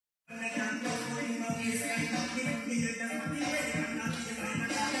Good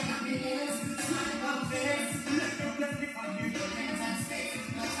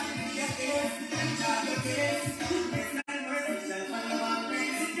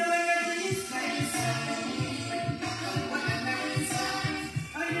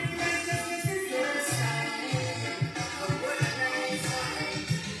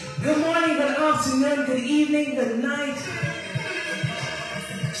morning, good afternoon, good evening, good night.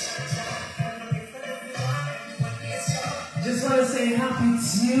 Just want to say happy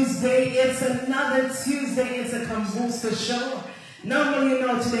Tuesday. It's another Tuesday. It's a Kombusta show. Normally, you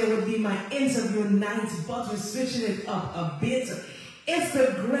know, today would be my interview night, but we're switching it up a bit. It's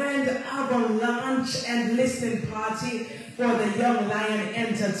the grand album launch and listening party for the Young Lion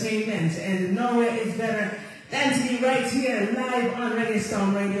Entertainment. And nowhere is better than to be right here, live on Reggae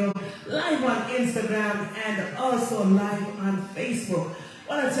Sound Radio, live on Instagram, and also live on Facebook.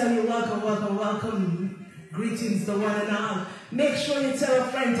 I want to tell you, welcome, welcome, welcome. Greetings to one and all. Make sure you tell a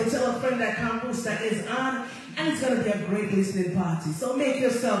friend that Kombusta is on, and it's going to be a great listening party. So make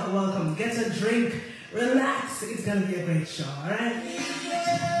yourself welcome. Get a drink, relax. It's going to be a great show, all right?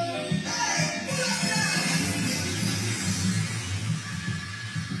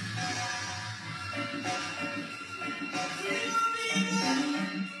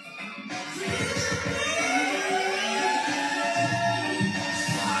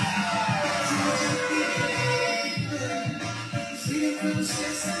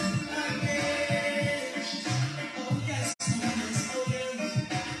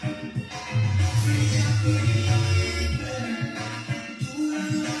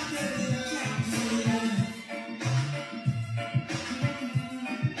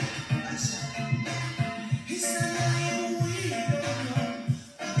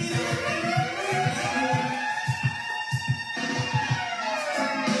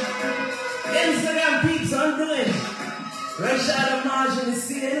 Instagram peeps, I'm doing. Rush out of margin to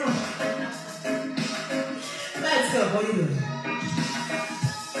see it on. Let's go, what are you doing?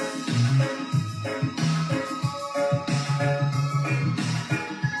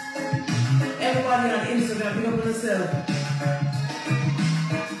 Everybody on Instagram, pick up on yourself.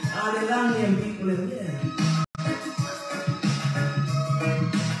 All the long name people in there.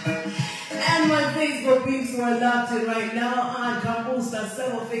 And my Facebook peeps who are locked in right now on Kombusta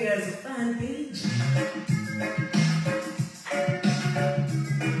Several Figures fan page.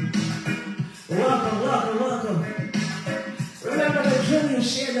 Welcome, welcome, welcome. Remember the drill, you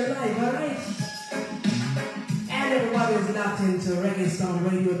share the life, alright? And everybody is locked into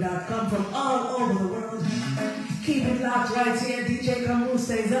ReggaeSoundRadio.com from all over the world. Keep it locked right here, DJ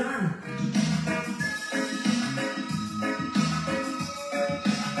Kombusta is on.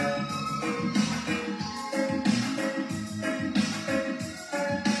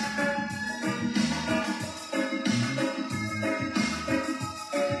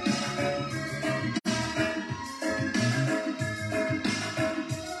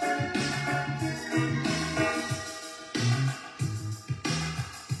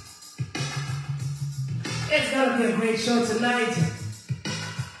 It's gonna be a great show tonight.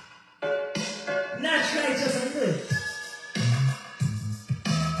 Not right, just a good.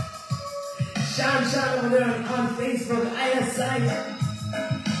 Sean over there on Facebook, ISI.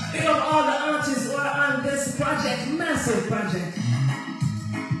 Pick up all the artists who are on this project, massive project.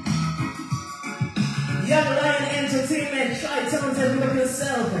 Young Lion Entertainment, try tones and look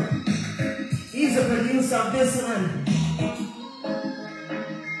yourself. He's the producer of this one.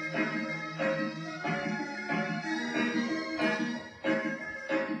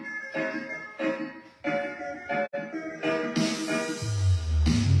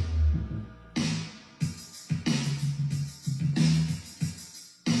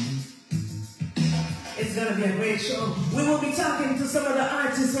 It's gonna be a great show. We will be talking to some of the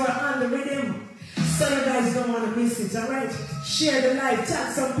artists who are on the rhythm. So you guys don't want to miss it, alright? Share the live,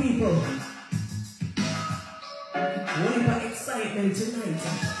 tag some people. What about excitement tonight?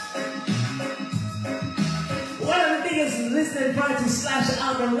 One of the biggest listening parties /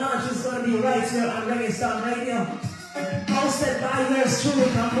 album launch is going to be right here on Reggae Sound Radio. Hosted by yours truly,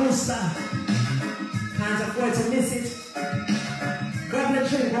 Kombusta. Can't afford to miss it. Grab a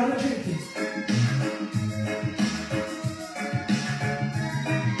drink, grab a drink.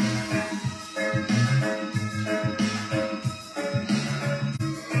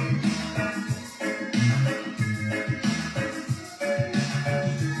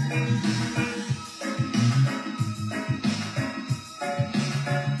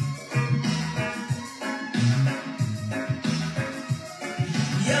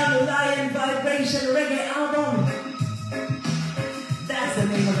 Reggae album. That's the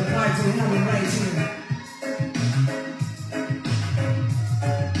name of the party we're having right here.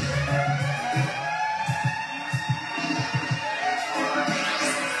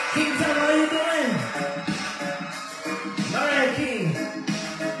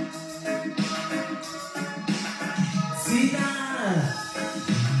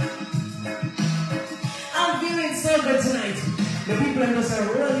 people are just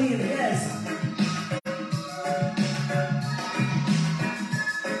rolling, yes.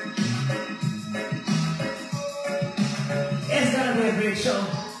 It's gonna be a great show.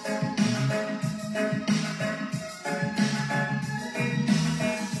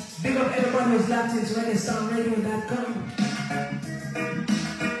 Big up everyone who's locked into ReggaeStoneRadio.com.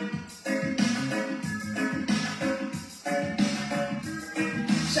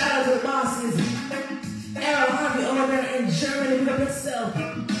 Shout out to the bosses. Errol Harvey over there in Germany, big up yourself.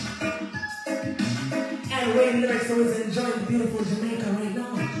 And Wayne Lyrics, who is enjoying the beautiful Jamaica right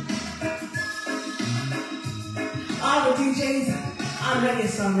now. All the DJs on Reggae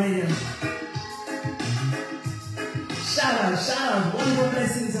Stone Radio. Shout out, wonderful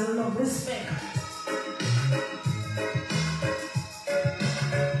blessings and love, respect.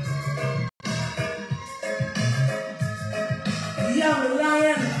 Young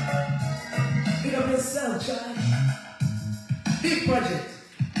Lion, pick up yourself, try. Big project.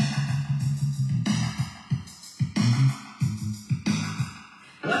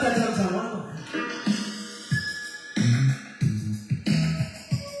 What a time, wow.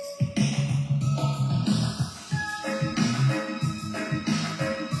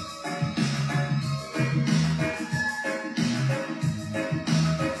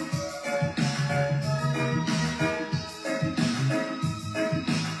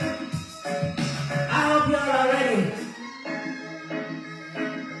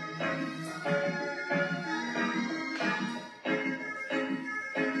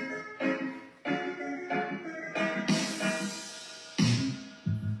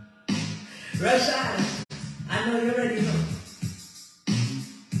 Rashad, I know you're ready.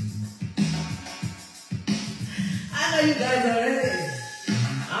 I know you guys are ready.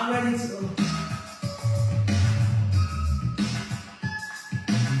 I'm ready to go.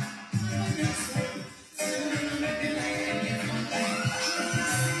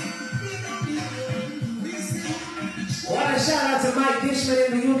 What a shout out to Mike Dishman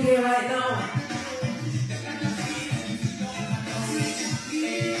in the UK right now.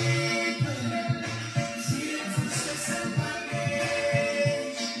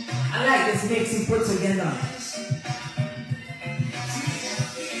 This mix he put together.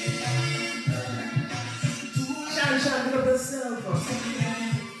 Sean, pick up yourself.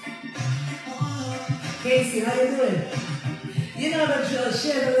 Casey, how you doing? You know the drill,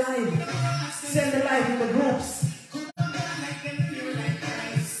 share the live. Send the live in the groups.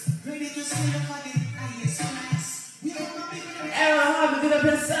 Errol Harvey, pick up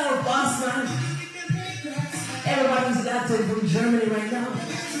yourself, boss man. Everybody's locked in from Germany right now.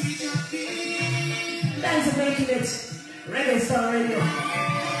 Thanks for making it Reggae Stone Radio.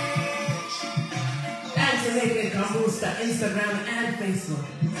 Thanks for making it Kambusta, Instagram and Facebook.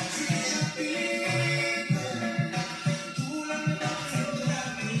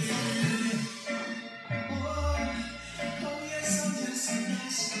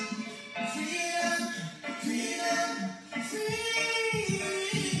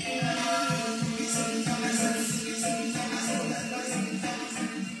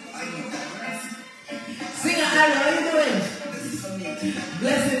 How are you doing?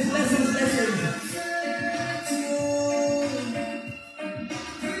 Blessings, blessings, blessings.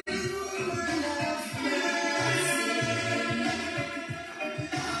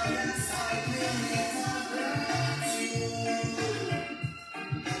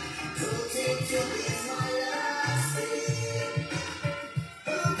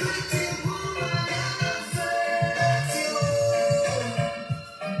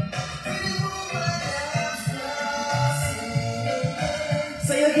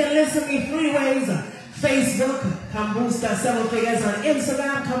 Listen to me 3 ways. Facebook, Kambusta 7 Figures. On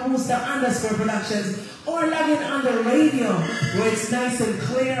Instagram, Kambusta_productions. Or log in on the radio where it's nice and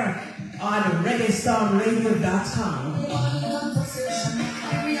clear on ReggaeStoneRadio.com.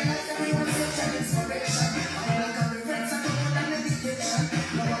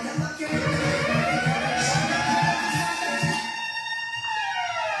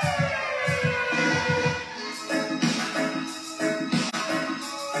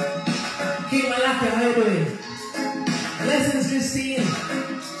 How you doing? Blessings, Christine.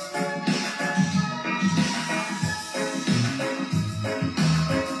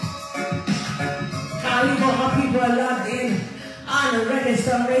 All my people are logged in on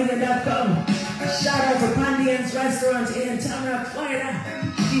ReggaeStoneRadio.com. Shout out to Pandian's Restaurant in Tamarack, Florida.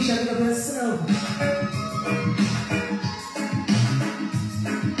 Keisha, look up yourself.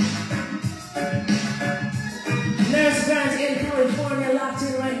 Nurse Grant in California, locked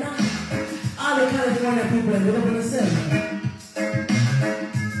in right now. All the California people are looking at themselves.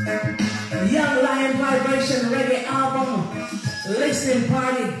 Young Lion Vibration Reggae album listening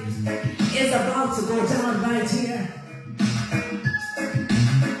party is about to go down right here.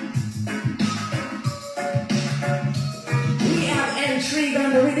 We have Intrigue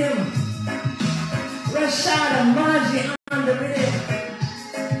on the rhythm, Rashada Margie on the rhythm,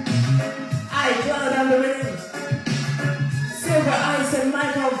 iCloud on the rhythm, Silver Ice and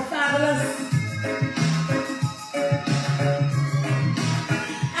Michael Fabulous,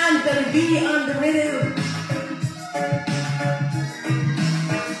 Anthony B on the rhythm.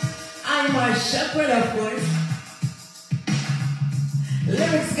 I'm our shepherd, of course.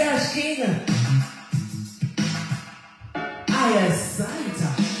 Lyrics Gash King. Aya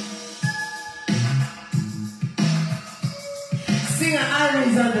Saita. Singer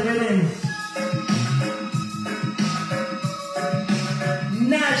Irene's on the rhythm.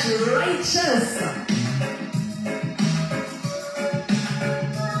 Nash Righteous.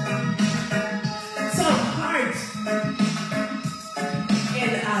 Tough Heart.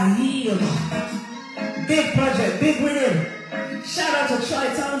 And Ahim. Big project, big rhythm. Shout out to Troy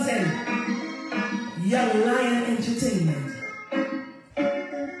Townsend. Young Lion Entertainment.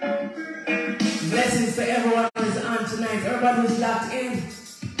 Blessings to everyone who is on tonight. Everybody who's locked in.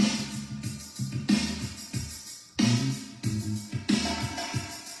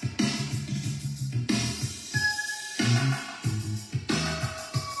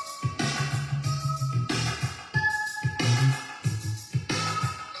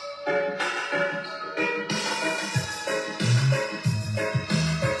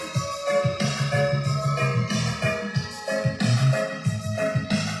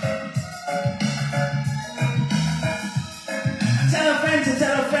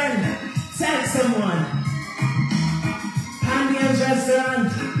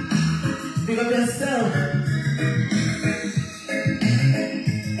 Big up yourself.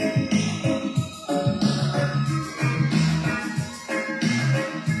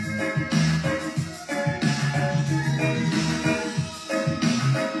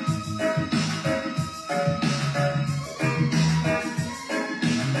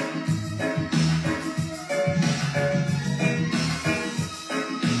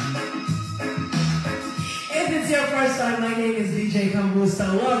 If it's your first time, my name is DJ Kambusta.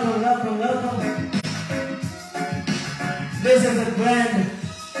 Welcome, welcome, welcome. This is a grand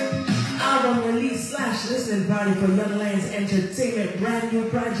album release / listening party for Young Lions Entertainment, brand new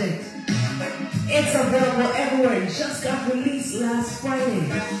project. It's available everywhere. It just got released last Friday.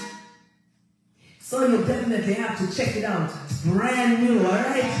 So you definitely have to check it out. Brand new,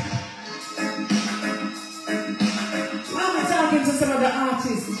 alright? We'll be talking to some of the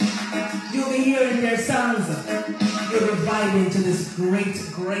artists. You'll be hearing their songs. You'll be vibing to this great,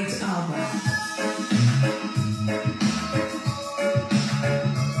 great album.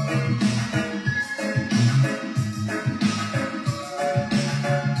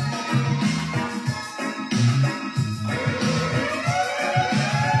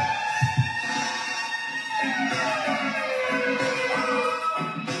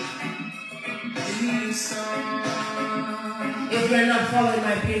 If you're not following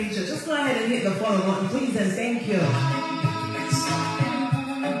my page, just go ahead and hit the follow button, please, and thank you.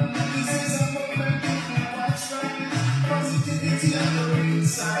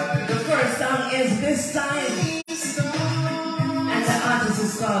 The first song is This Time, and the artist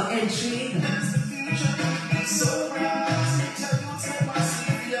is called Intrigue.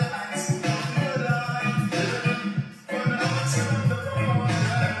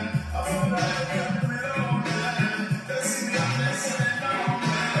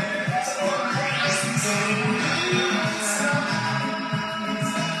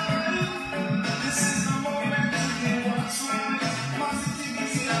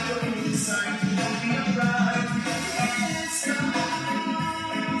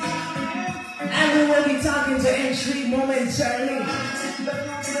 Talking to Intrigue momentarily.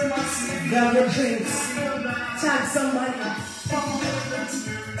 Grab your drinks. Tag somebody.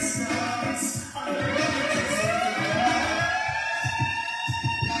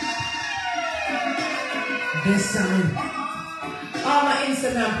 This time, all my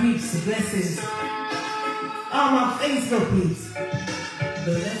Instagram peeps, blessings. All my Facebook peeps,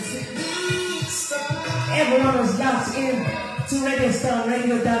 blessings. Everyone who's locked in to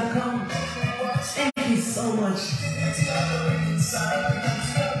ReggaeStarRadio.com. Thank you so much.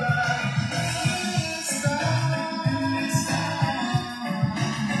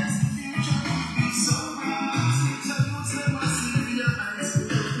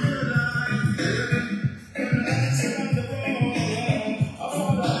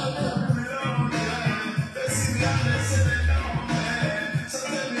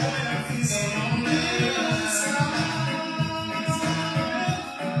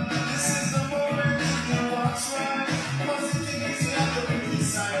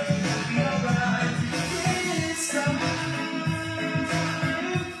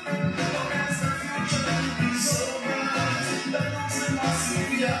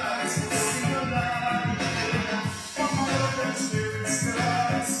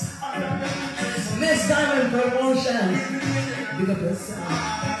 promotion. Big up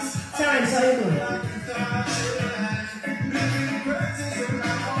yourself. Terrence, how you doing?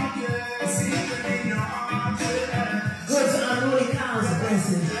 Good to unruly cows,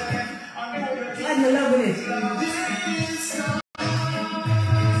 blessings. Glad you're loving it.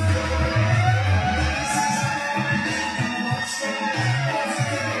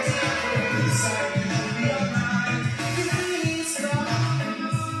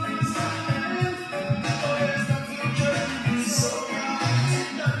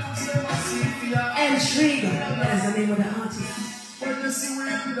 That's the name of the artist. When you see we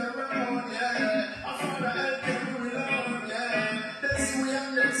on the road, yeah, I found a help you with love, yeah. They see we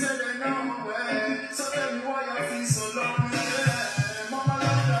on the say they know way. So tell me why I feel so lonely, yeah. Mama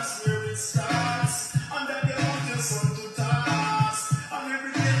love, that's where it starts. And then they want your son to task. And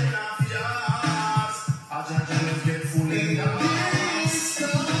every day they laugh yours. I just get full in the house.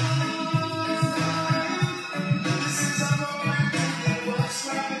 This is a moment to get what's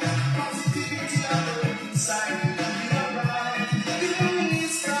right. Positivity on the inside.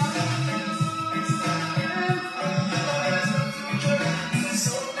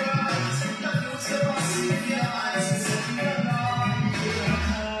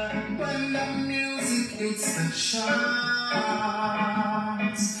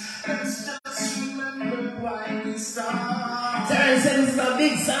 Terrence said this is a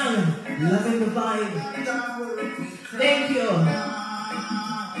big song. Loving the vibe. Thank you.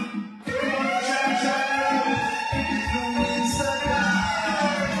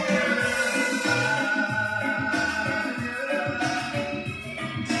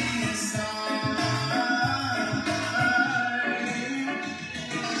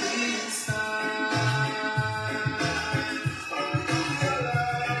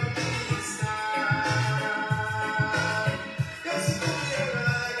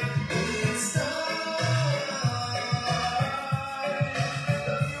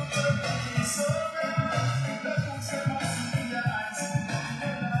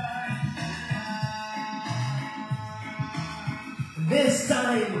 This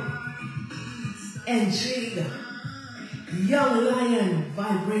time, Intrigue, Young Lion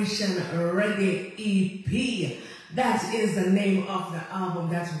Vibration Reggae EP. That is the name of the album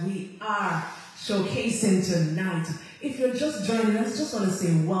that we are showcasing tonight. If you're just joining us, just want to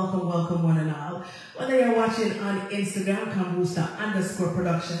say welcome, welcome one and all. Whether you're watching on Instagram,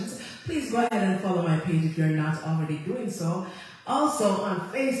 Kambusta_Productions, please go ahead and follow my page if you're not already doing so. Also on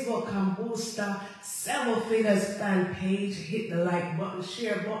Facebook, Kambusta 7 Figures fan page. Hit the like button,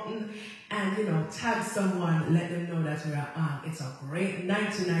 share button, and tag someone, let them know that we're on. It's a great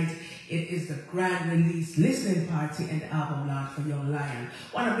night tonight. It is the grand release listening party and album launch for Young Lion.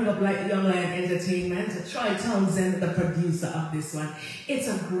 Want to bring up Young Lion Entertainment, Troy Townsend, the producer of this one. It's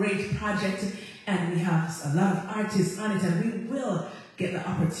a great project, and we have a lot of artists on it, and we will get the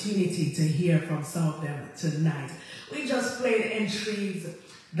opportunity to hear from some of them tonight. We just played Intrigues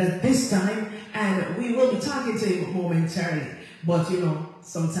this time, and we will be talking to him momentarily. But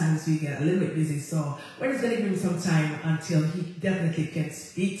sometimes we get a little bit busy, so we're just going to give him some time until he definitely can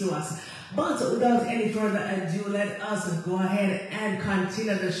speak to us. But without any further ado, let us go ahead and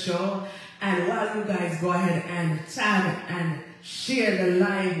continue the show. And while you guys go ahead and tag and share the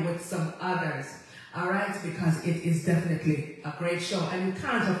live with some others. Alright, because it is definitely a great show and you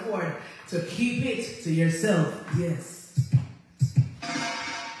can't afford to keep it to yourself. Yes.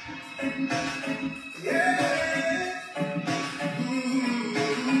 Yeah.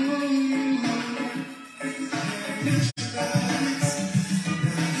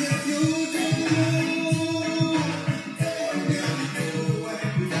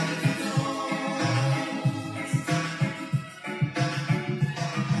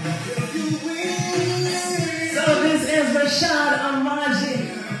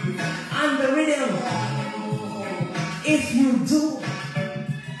 If you do,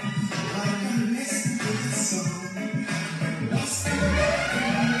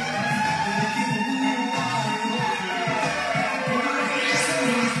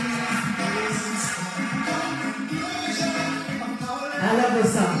 I love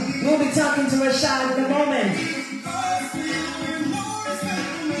this song. We'll be talking to Rashad in a moment.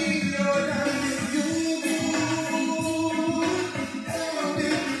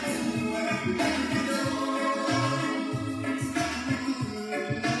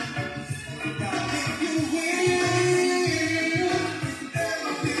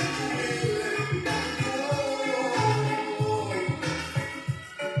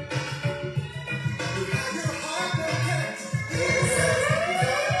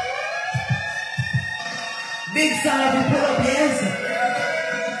 Big song, we put up, yes.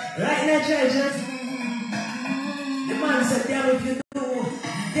 Right now, churches. damn if you do,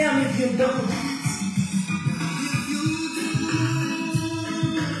 damn if you don't.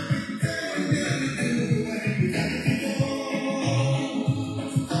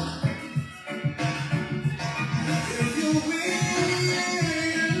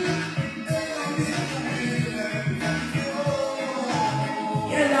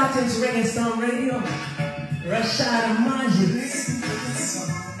 You're locked into Reggae Song Radio. Rashad Amajid.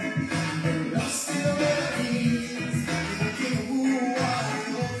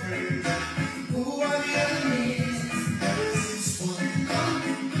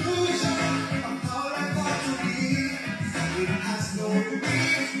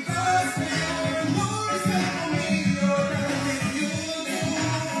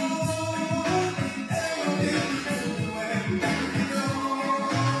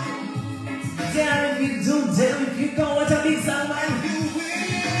 Damn if you do, damn if you go, what a big song, man.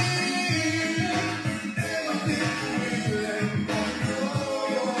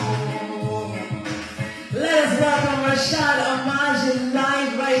 Let us welcome Rashad Amajid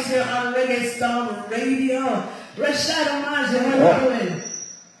live right here on Reggae Song Radio. Rashad Amajid, how are you doing?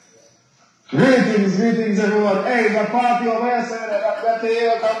 Greetings everyone. Hey, the party over here, sir. That's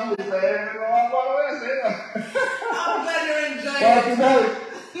here, come with me. I'm glad you're enjoying Party it. night.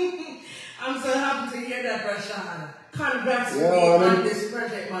 I'm so happy to hear that, Rashad. Congrats to me on this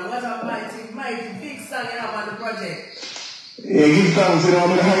project, man. What a mighty big song you have on the project. Yeah, give thanks,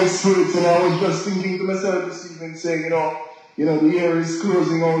 I'm in high spirits, I was just thinking to myself this evening, saying, the year is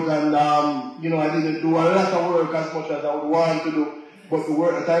closing out, and I didn't do a lot of work as much as I would want to do, but the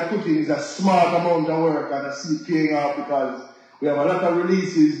work that I put in is a smart amount of work, and I see it paying off because we have a lot of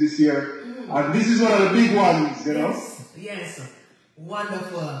releases this year, and this is one of the big ones, Yes.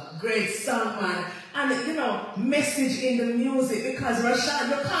 Wonderful, great song, man, and message in the music, because Rashad,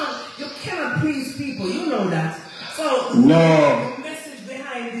 you cannot please people, you know that. So no. The message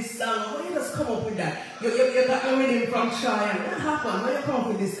behind this song, how you just come up with that? You got the rhythm from China. What happened? Why you come up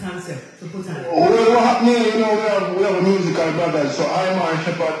with this concept to put on? Well, what happened, we have a musical brother, so Imar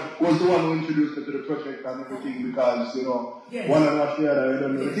Shepherd was the one who introduced me to the project and everything because, one and not the other, I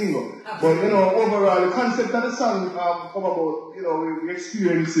don't know the thing. But, overall, the concept of the song come about, we're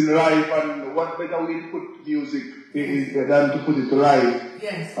experiencing life, and what better way to put music than to put it to life.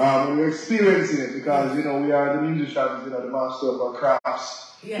 Yes. We're experiencing it because, we are the musicians, the master of our crafts,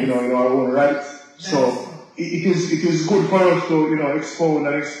 yes. In our own right. So it is good for us to, expound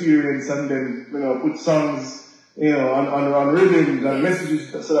and experience and then, put songs, on rhythms and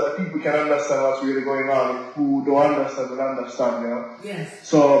messages so that people can understand what's really going on. Who don't understand will understand, Yes.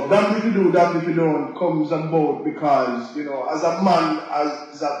 So damn if you do, damn if you don't comes about because, as a man,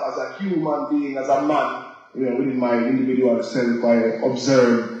 as a human being, as a man, within my individual self, I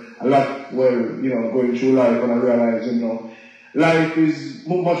observe a lot going through life, and I realize, life is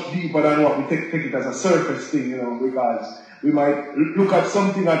much deeper than what we take it as a surface thing, because we might look at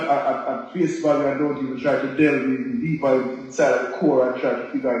something at face value and don't even try to delve even deeper inside of the core and try to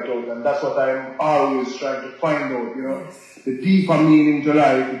figure it out. And that's what I'm always trying to find out, the deeper meaning to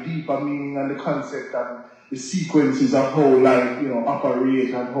life, the deeper meaning and the concept and the sequences of how life,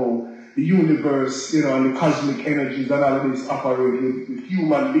 operate and how the universe, and the cosmic energies and all of this operate with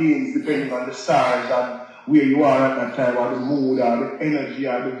human beings depending on the stars and where you are at that time, or the mood, or the energy,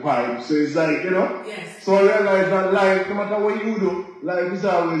 or the vibe. So it's like, Yes. So I realize that life, no matter what you do, life is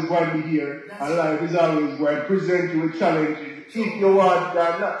always going to be here, and life is always going to present you with challenges, if you want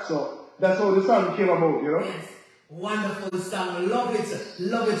or not. So that's how the song came about, Yes. Wonderful song. Love it,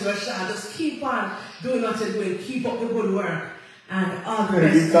 Rashad. Just keep on doing what you're doing. Keep up the good work. And all the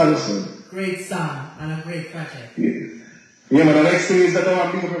rest. Great song and a great project. Yeah, but the next thing is that I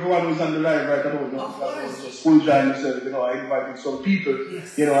want to pick up everyone who's on the live right about now. Just full time myself, I invited some people,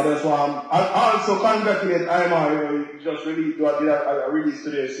 yes. And that's why I also congratulate Imar, he just really did a release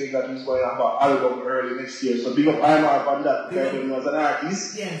today saying that he's going to have an album early next year. So big up Imar on that, because he was an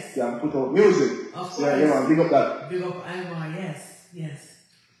artist, yes. And put out music. Of so yeah, man, big up that. Big up Imar, yes.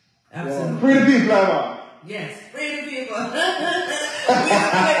 Absolutely. Free the people, Imar. Yes, free the people. we'll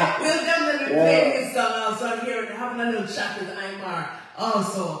definitely play his song also here, having a little chat with Imar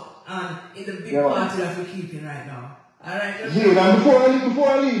also in the big party that we're keeping right now. Alright? Yeah, and before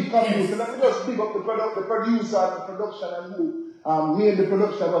I leave, let me just pick up the producer and the production and who made the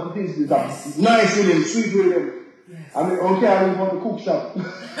production of the business. Yes. Nice with him, sweet with him. Yes. I mean, okay, I live on the cook shop.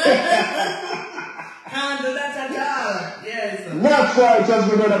 Can't do that at all. Yes. That's right,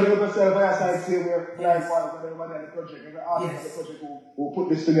 just remember that you yourself, as I say, we're like one for everybody on the project, every artist on the project who put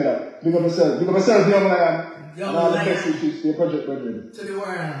this together. Big up yourself, young lion. And all the best wishes to your project, brethren. To the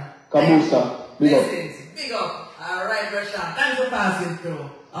world. Kamusta, big up. Big up. All right, Rashad. Thanks for passing through.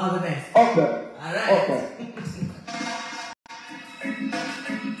 All the best. Okay. All right. Okay.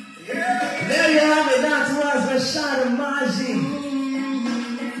 There you have it. That was Rashad Maji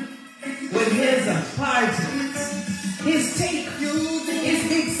with his part, his take, his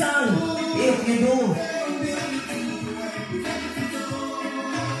big song, If You Do.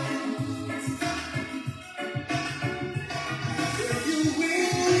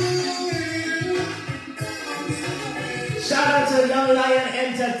 Shout out to Young Lion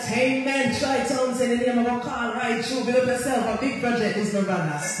Entertainment. Tri-Tones in the name of a call right through. Build up yourself. A big project is my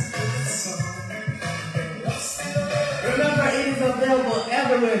brother. Remember, it is available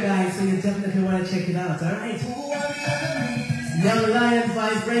everywhere, guys, so you definitely want to check it out, alright? Young Lion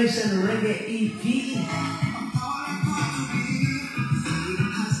Vibration Reggae EP.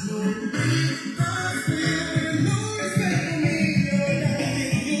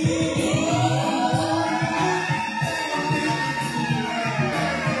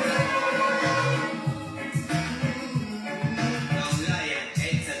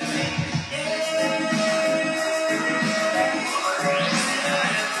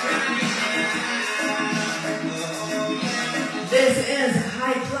 This is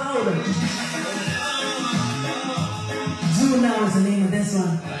High Cloud. Do Now is the name of this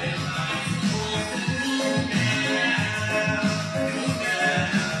one.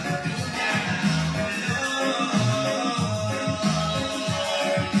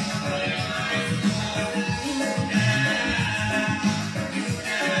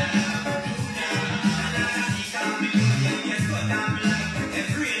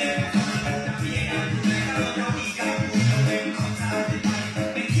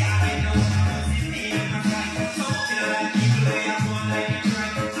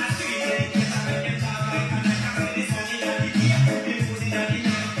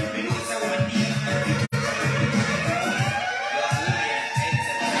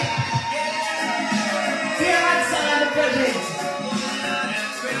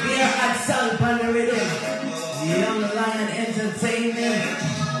 Young Lion Entertainment.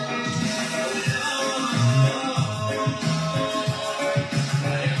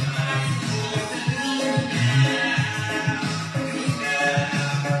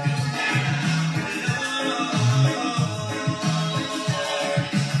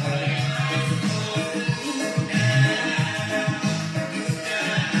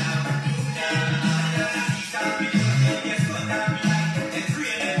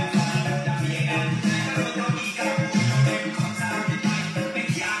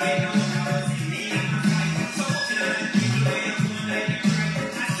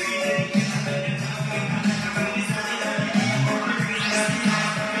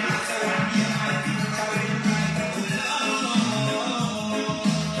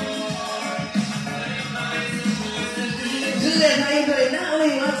 How you doing now?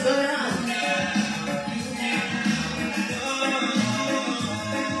 What's going on?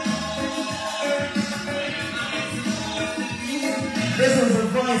 This is the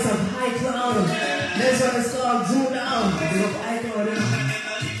voice of High Cloud. This one is called Do Now. Big up High Cloud.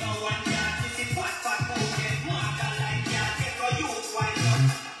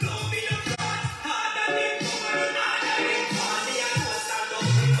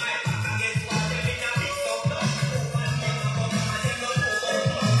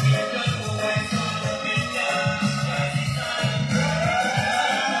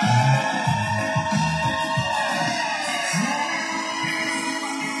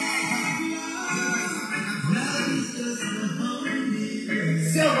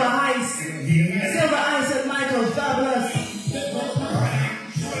 Silver Ice and Michael, fabulous.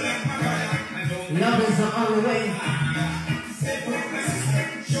 Love is the only way.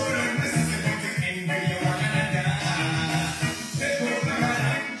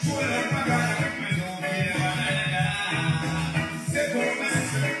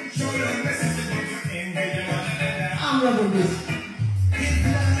 I'm loving this.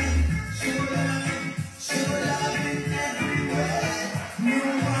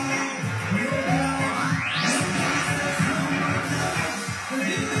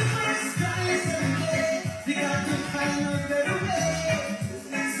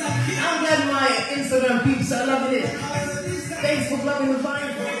 Instagram peeps are loving it. Facebook loving the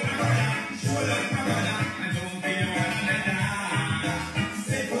vibe.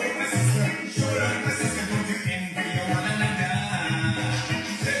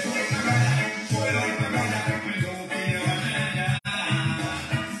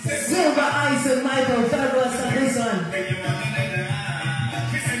 Silver Ice and Michael, fabulous on this one.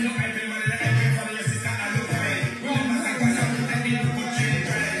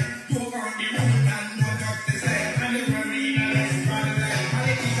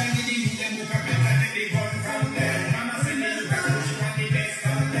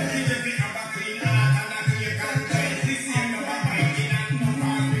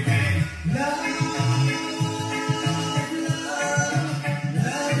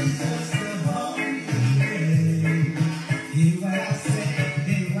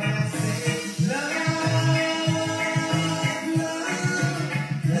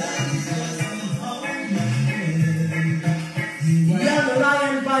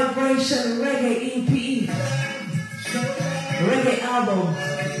 collaboration Reggae EP. Reggae album.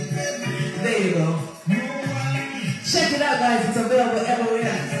 There you go. Check it out, guys. It's available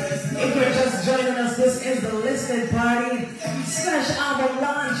everywhere. If you're just joining us, this is the listening party / album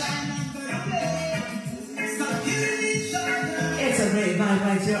launch. It's a great vibe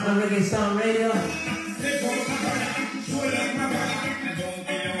right here on Reggae Star Radio.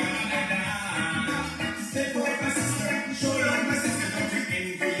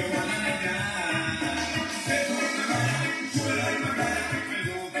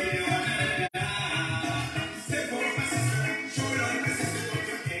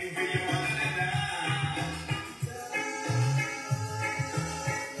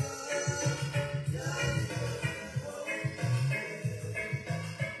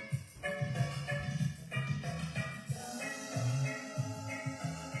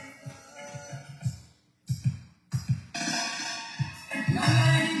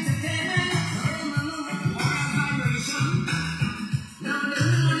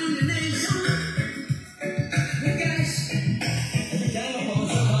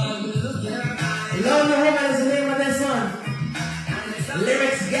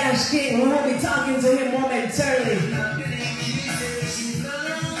 King, we will be talking to him momentarily.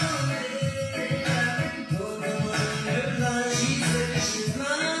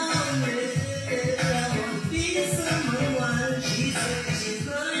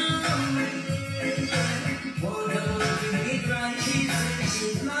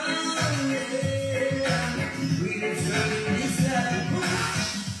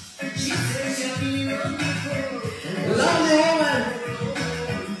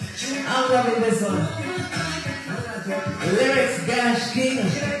 Loving this one. Lyrics Gash King.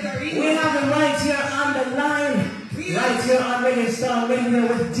 We have him right here on the line. Right here on Reggae Star Radio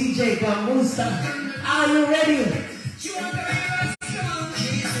with DJ Gamusta. Are you ready?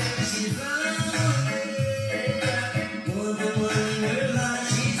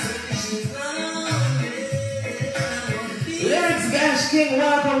 Lyrics Gash King,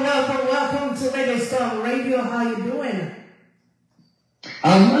 welcome to Reggae Star Radio. How you doing?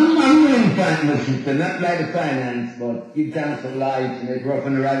 I'm doing fine, my sister. Not like the finance, but give thanks for life. You know, it's rough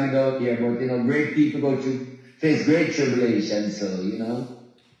and rugged out here, but you know, great people face great tribulations, so you know.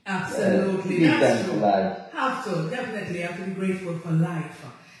 Absolutely, give that's thanks true. for life. Have to, definitely have to be grateful for life.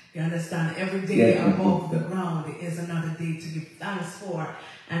 You understand? Every day above the ground is another day to give thanks for,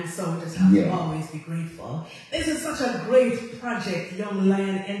 and so we just have to always be grateful. This is such a great project, Young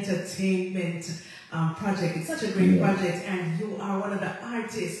Lion Entertainment. Project. It's such a great project, and you are one of the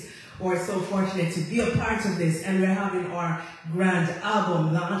artists who are so fortunate to be a part of this. And we're having our grand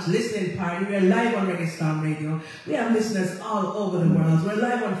album launch, listening party. We're live on Reggae Star Radio. We have listeners all over the world. We're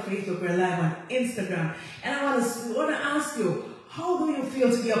live on Facebook. We're live on Instagram. And I want to ask you, how do you feel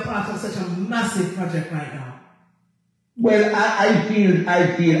to be a part of such a massive project right now? Well, I feel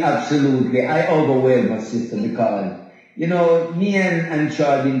absolutely. I overwhelm my sister because. You know, me and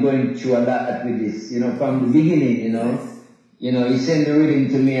Charles been going through a lot with this, you know, from the beginning, you know. You know, he sent the rhythm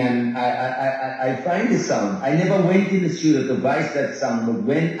to me and I find the sound. I never went in the studio to voice that sound, but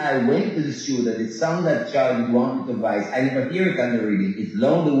when I went to the studio, the sound that Charlie wanted to voice, I never hear it on the rhythm. It's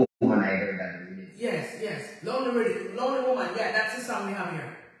Lonely Woman I heard on the rhythm. Yes. Lonely Woman, yeah, that's the sound we have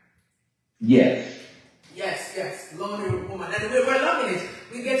here. Yes, Lonely Woman. And we're loving it.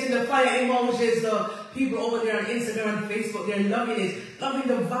 We're getting the fire emojis, the people over there on Instagram and Facebook, they're loving it, loving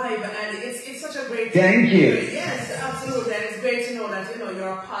the vibe, and it's such a great Thank you. Yes, absolutely. And it's great to know that, you know, you're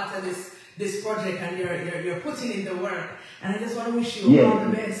a part of this project and you're putting in the work. And I just want to wish you all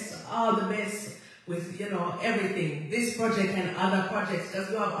the best with, you know, everything. This project and other projects, because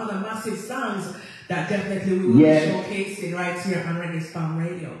we have other massive songs that definitely we will be showcasing right here on Reggae Star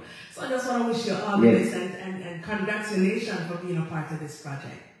Radio. So I just want to wish you all the best and congratulations for being a part of this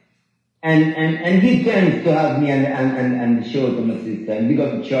project. And give thanks to have me and the show to my sister. And big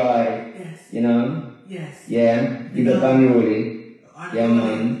up Troy. You know? Yes. Yeah. Big up Unruly. Yeah,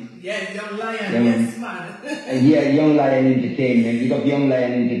 man. Yeah, Young Lion. Yes, man. And Young Lion Entertainment. Big up Young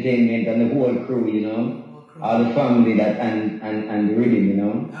Lion Entertainment and the whole crew, you know? All the family that and the rhythm, you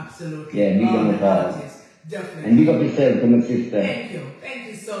know? Absolutely. Yeah, big up all. Definitely. And big up yourself to my sister. Thank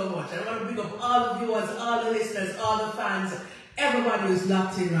you so much. I want to big up all the viewers, all the listeners, all the fans, everybody who's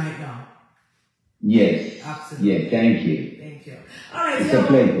locked in right now. Yes. Absolutely. Yeah, thank you. Thank you. All right. It's a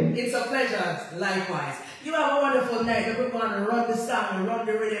pleasure. It's a pleasure, likewise. You have a wonderful night. We're going to run the song and run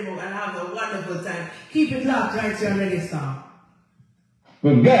the rhythm and have a wonderful time. Keep it locked right here on Reggae Star.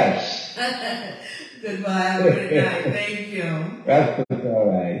 Good gosh. Goodbye. Have a good night. Thank you. That's all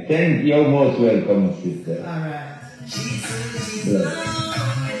right. Thank you. You're most welcome, sister. All right.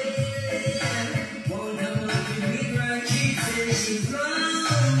 Bless.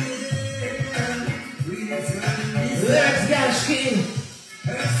 Let's get skin.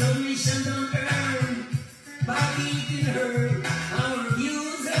 Her submission don't earn by eating her, our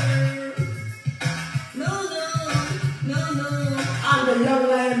abuser. No, no, no, no. On the Young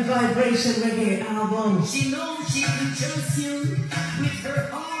Lion Vibration Reggae album. She knows she can trust you with her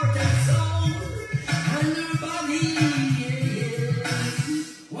heart and soul and her body. Yeah.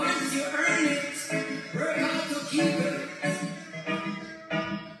 Once you earn it, work hard to keep it.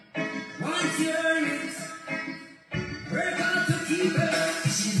 Once you earn it, work hard to keep it.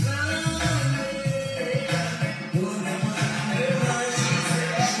 She's lonely.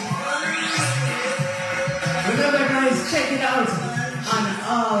 Remember, guys, check it out on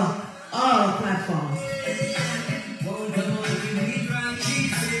all platforms.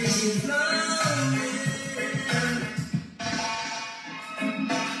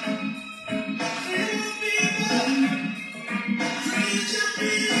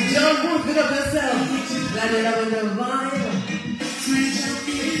 Don't move it up yourself. Let it up in the vibe.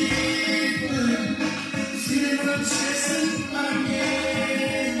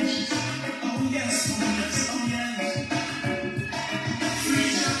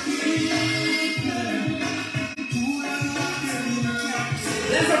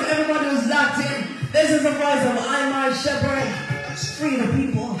 Let's have everybody who's locked in. This is the voice of I'm My Shepherd. Free the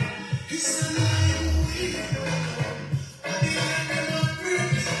people.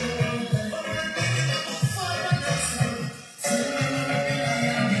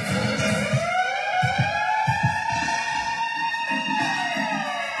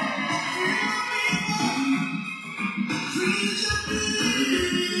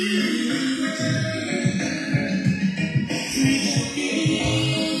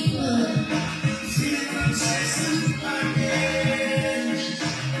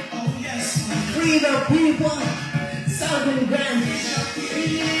 Free the people. Southern Grand.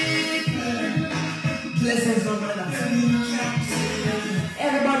 Blessings, my brother.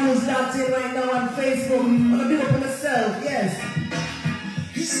 Everybody who's locked in right now on Facebook, wanna big up on yourself, yes.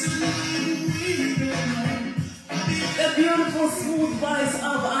 The beautiful smooth voice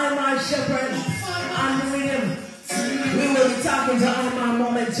of I'm My Shepherd on the rhythm. We will be talking to I'm My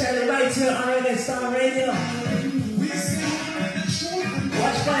momentarily right here on Reggae Star Radio.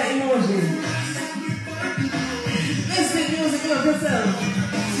 Watch my emoji. Listen music, look yourself.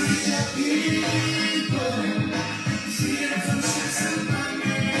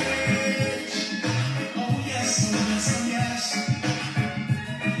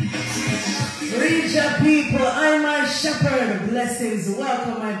 Reach your people, I'm My Shepherd. Blessings,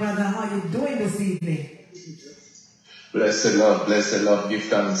 welcome my brother. How you doing this evening? Blessed love, give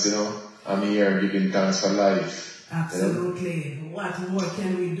thanks, you know. I'm here giving thanks for life. Absolutely. You know? What more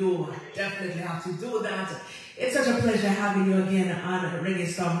can we do? Definitely have to do that. It's such a pleasure having you again on Reggae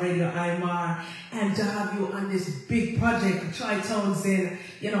Storm Radio, IMR, and to have you on this big project, Tri-Townsend,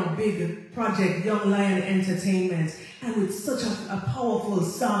 big project, Young Lion Entertainment, and with such a powerful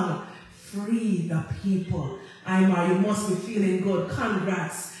song, Free the People. IMR, you must be feeling good.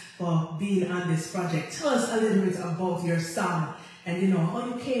 Congrats for being on this project. Tell us a little bit about your song and how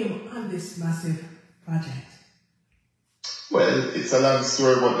you came on this massive project. Well, it's a long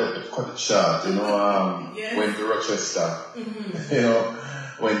story, but let's cut it short. Yes. Went to Rochester.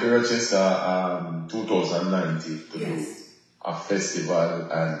 Went to Rochester 2019 to do a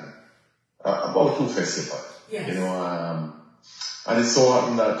festival and about 2 festivals. Yes. And it so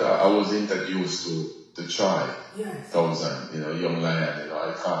happened that I was introduced to Tri-Townsend, Young Lion,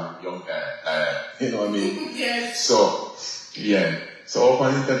 I call him Young Lion, you know what I mean? Yes. So, yeah. So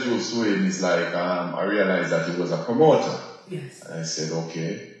upon introduced to him, it's like, I realized that he was a promoter. Yes. And I said, okay,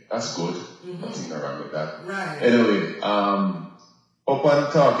 that's good. Nothing wrong with that. Right. Anyway,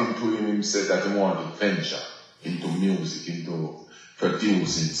 upon talking to him, he said that he wanted to venture into music, into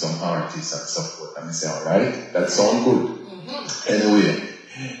producing some artists and so forth. And I said, all right, that sounds good. Anyway,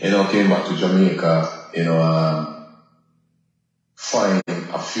 came back to Jamaica, find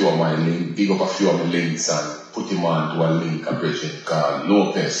a few of my links, dig up a few of my links and put him on to a link, a bridget called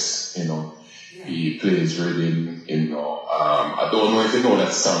Lopez, He plays rhythm, I don't know if you know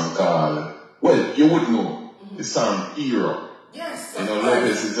that song called, well, you would know, the song Hero. Yes,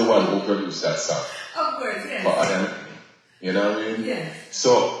 Lopez is the one who produced that song. Of course, yes. For Adam, you know what I mean? Yes.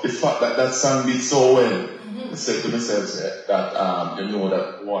 So the fact that song did so well, I said to myself that that I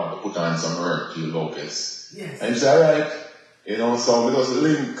want to put on some work to Lopez. Yes. And he said, all right, so we just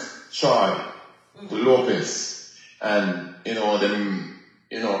link Troy to Lopez and, them,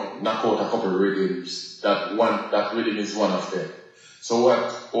 knock out a couple of rhythms. That rhythm is one of them. So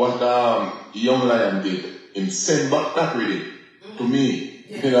what Young Lion did, him send back that rhythm to me.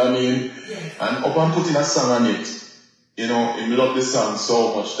 Yeah. You know what I mean? Yeah. And upon putting a song on it, you know, him love the song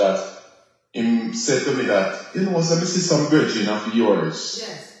so much that him said to me that, you know, so this is some virgin of yours.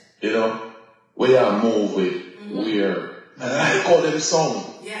 Yes. You know, where you move with, where I like all them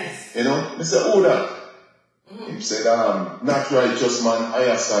song. Yes. You know, I said, oh that. He said, not righteous man,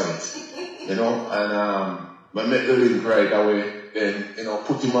 higher side. You know, and I met the link right away. Then, you know,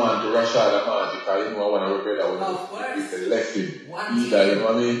 put him on to Rashad Ahmad because, you know, I want to regret that when they left him. Either, you know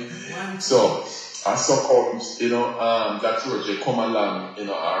what I mean? So, I suck out, you know, that project come along, you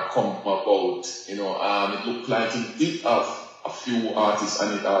know, or come about, you know, it looked like it did have a few artists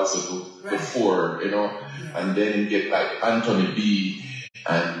and it also do before, you know, and then you get like Anthony B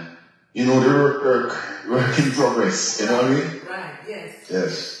and, you know, the work in progress, you know what I mean? Right, yes.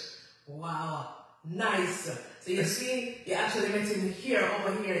 Yes. Wow, nice. So you see, you actually met him here,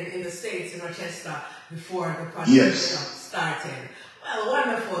 over here in the States, in Rochester, before the project started. Well,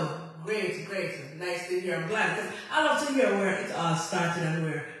 wonderful. Great, great. Nice to hear. I'm glad, because I love to hear where it all started and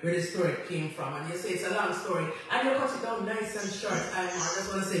where the story came from. And you say it's a long story, and you cut it down nice and short. I just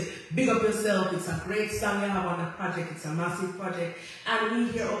want to say, big up yourself. It's a great song you have on the project. It's a massive project. And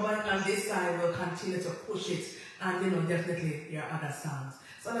we here over on this side will continue to push it, and, you know, definitely your other songs.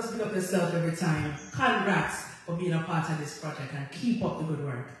 So just big up yourself every time. Congrats for being a part of this project, and keep up the good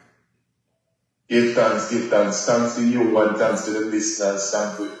work. Give thanks, give thanks. Thanks to you and thanks to the listeners.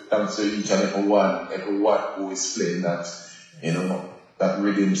 Thanks to each and everyone who is playing that, you know, that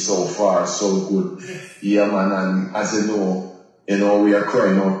rhythm so far, so good. Yeah, man, and as you know, we are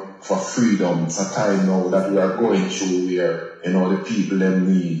crying out for freedom. It's a time now that we are going through where, you know, the people them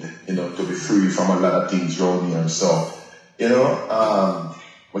need, you know, to be free from a lot of things around here. So, you know,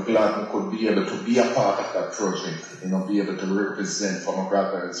 we're glad we could be able to be a part of that project, you know, be able to represent for my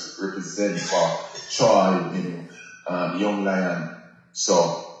brothers, represent for Troy, you know, Young Lion.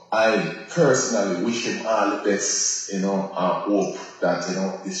 So I personally wish him all the best, you know, I hope that, you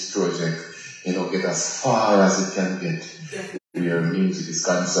know, this project, you know, get as far as it can get where music is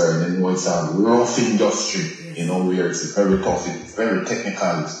concerned. And, you know, it's a rough industry, you know, where it's very tough, it's very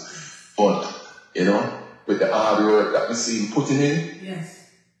technical, but, you know, with the hard work that we see him putting in,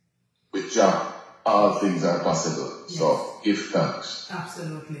 with Jah, all things are possible. Yes. So, give thanks.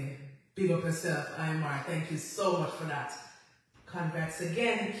 Absolutely. Big up yourself, Imar. Thank you so much for that. Congrats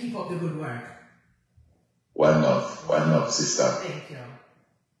again. Keep up the good work. One love, sister. Thank you.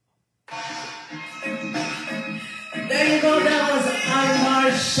 There you go. That was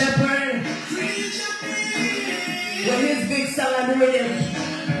Imar Shepherd with his big song on the rhythm.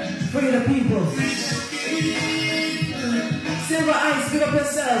 Free the people. Silver Ice, big up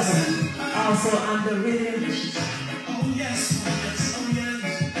yourselves. Also on the rhythm. Oh yes, oh yes, oh yes.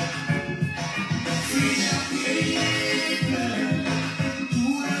 Free your people. Do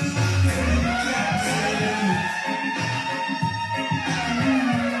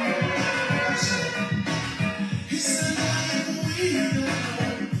he said I am weak.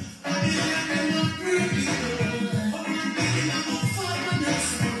 I am free people. Oh my baby, I'm a father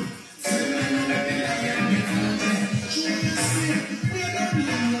myself.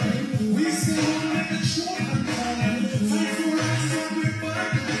 We still want to show and fight for us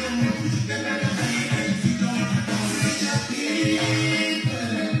everybody. Then I don't feel if you don't reach your people.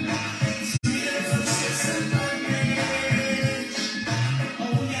 Freedom from sex and bondage.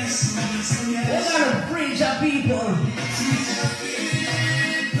 Oh yes, oh yes, oh yes. We're gonna preach our people. Freedom your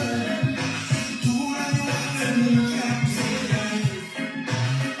people. Do what you want and you can't do it.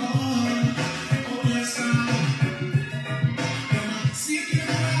 Oh yes, seek your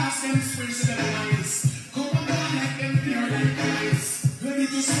ass and spiritual advice. Come on down like them pure like Christ. Ready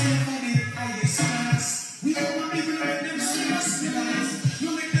to stay for the highest class. We don't want people like them serious realize. You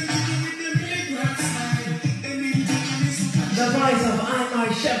make them do with them big rap style. They need to come in so The voice of Imar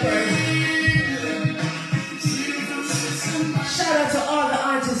Shepherd. Shout out to all the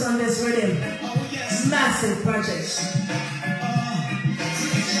artists on this rhythm. oh yes. Massive project.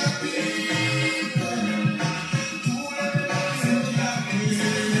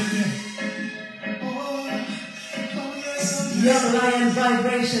 Young Lion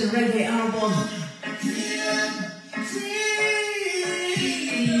Vibration Reggae album.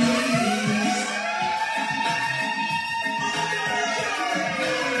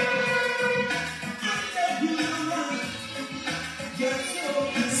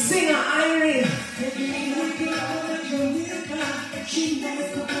 Singer Irene.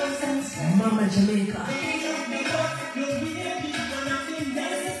 Mama Jamaica.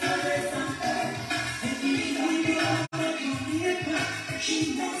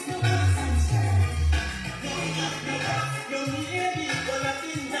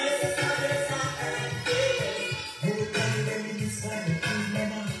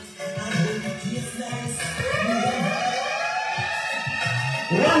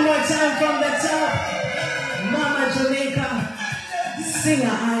 One more time from the top. Mama Jamaica, singer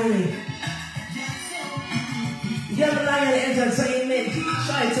Irie. Young Lion Entertainment,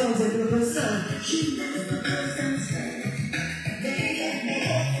 Tri-Tones and represent.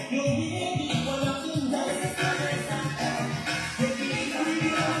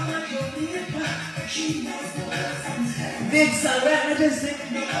 Big song, right, Majestic?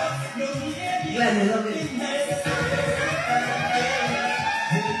 Glad you love it.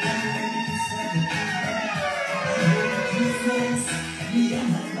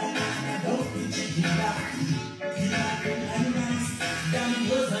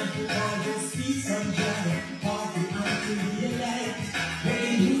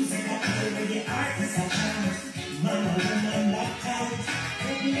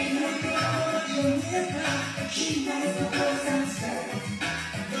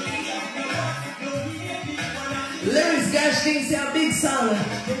 Lyrics Gash King say a big song.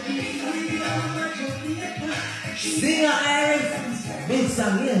 Singer Irie, big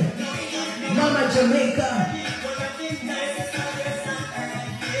song, yeah. Mama Jamaica.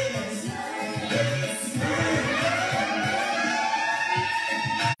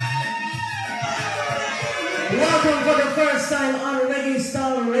 Welcome for the first time on Reggae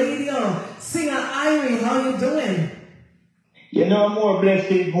Star Radio. Singer Irie, how you doing? You know, more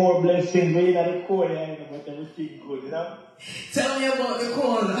blessings, we're not the cold, but everything good, you know? Tell me about the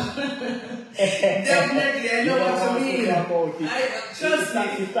cold. Definitely, I know what you mean. Trust me.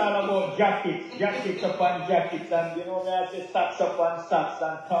 It's all about jackets upon jackets, and you know, I say socks upon socks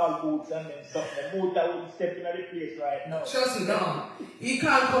and tall boots and then something. The boots that wouldn't step in the place right now. Trust me, no. You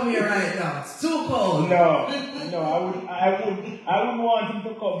can't come here right now. It's too cold. No, I wouldn't want him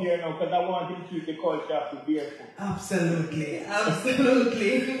to come here now because I want him to keep the culture of the barefoot. Absolutely.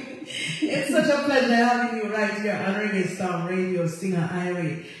 It's such a pleasure having you right here on Reggae Star Radio, Singer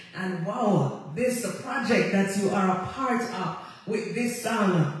Irie. And wow, this project that you are a part of with this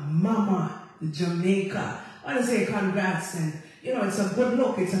song, Mama Jamaica. I want to say congrats, and you know, it's a good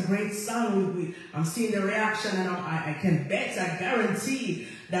look, it's a great song. I'm seeing the reaction, and I can bet, I guarantee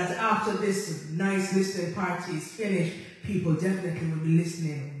that after this nice listening party is finished, people definitely will be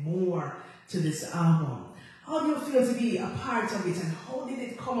listening more to this album. How do you feel to be a part of it, and how did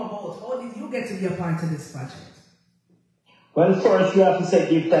it come about? How did you get to be a part of this project? Well, first you have to say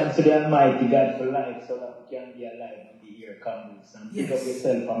give thanks to the Almighty God for life so that we can be alive and be here conduits. And big up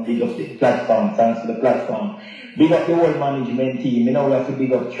yourself and big up the platform. Thanks for the platform. Big up the whole management team. You know, we have to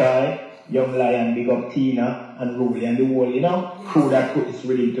big up Try, Young Lion, big up Tina and Ruby and the whole, you know, crew that put this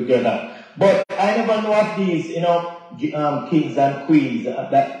really together. But I never know of these, you know, kings and queens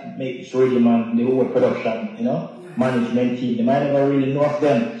that make this really, man, the whole production, you know, management team. I never really know of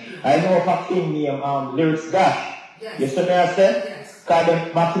them. I know of a king named Lyrics Gash. Yes. You see me I say? Yes.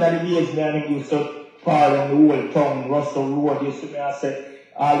 Because back in the days, me and him used to far on the whole town, Russell Road, you see me I say,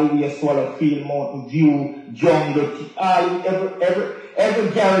 all the way Swallow Field, Mountain View, Jungle,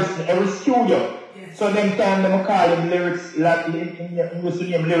 every garrison, every studio. Yes. So them time them call him Lyrics, like he used to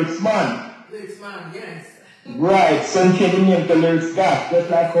name Lyrics Man. Lyrics Man, yes. Right, so he changed the name to Lyrics Gash,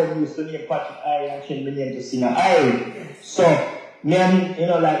 just like how we used to name Patrick Irie and change the name to Singer Irie. Yes. So, me and him, you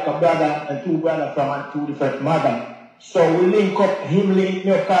know, like a brother and two brothers from two different mothers. So we link up, him link me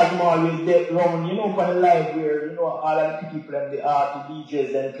up, because I'm always there around, you know, for the live where, you know, all of the people and the art, the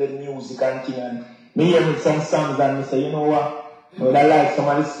DJs and play music and thing. And me hear with some songs and me say, you know what, I like some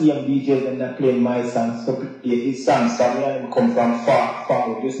of the same DJs and they're playing my songs. So his songs, so me and him come from far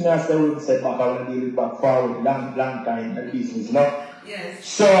forward. Just now, I say, we said back, I want to deal with back forward, long time, the business, you know. Yes.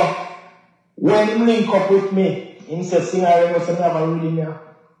 So, when him link up with me, he said, Singer, I must have a reading here.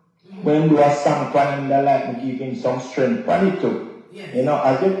 When do a song for him that like me give him some strength for it too. Yes. You know,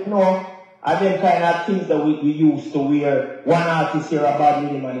 as you know, are them kind of things that we used to wear. One artist hear about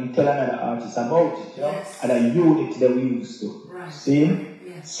rhythm and him tell another artist about it, you know? Yes. And a unit that we used to. Right. See?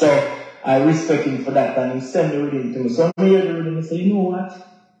 Yes. So I respect him for that and he send the rhythm to me. So I hear the rhythm and say, you know what?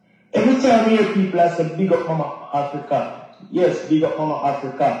 Every time I hear people I say, big up Mama Africa. Yes, big up Mama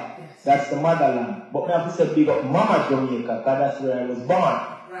Africa. Yes. That's the motherland. But I have to say big up Mama Jamaica, because that's where I was born.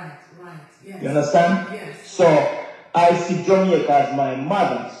 Right, yes. You understand? Yes. So I see Jamaica as my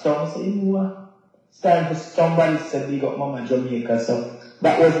mother. So I say, you know what? It's time for somebody to say big up Mama Jamaica. So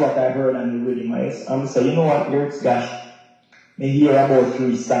that was what I heard on the rhythm. I'm saying, you know what, Lyrics Gash? I hear about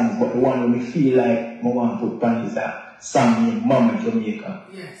 3 songs, but the one when we feel like I want to put on is a song named Mama Jamaica.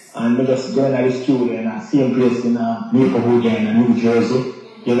 Yes. And we just go in the studio in the same place in Maplewood in New Jersey.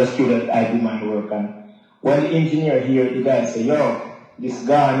 You're the studio that I do my work. And when the engineer here, the guy say, yo, this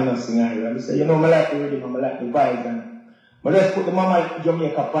guy, you know, Singer Irie. I say, you know, I like the rhythm, I like the vibes. And But just put the Mama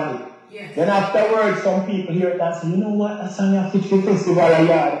Jamaica panic. Yes. Then afterwards, some people hear it and say, you know what, that song have to the festival a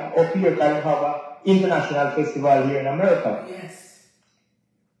yard. Up here can have an international festival here in America. Yes.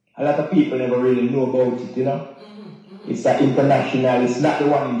 A lot of people never really know about it, you know. It's an international, it's not the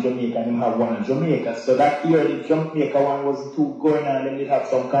one in Jamaica, and have one in Jamaica. So that year, the Jamaica one was too going on, and they have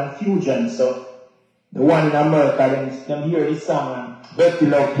some confusion. So the one in America, them hear this song, and Betty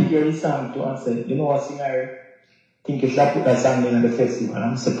Love hear this song too, and say, you know what, singer, I think you should put that song in at the festival. And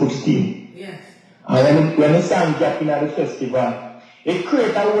I said, put it in. Yes. And when the song dropped in at the festival, it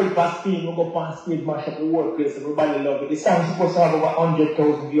created a whole past scene, we go up on stage, mash up the whole place, everybody love it. The song supposed to have over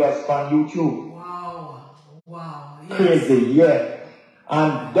 100,000 viewers on YouTube. Wow. Yes. Crazy, yeah.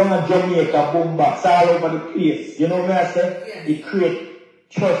 And down at Jamaica, boom backs all over the place. You know what I say? Yes. It create,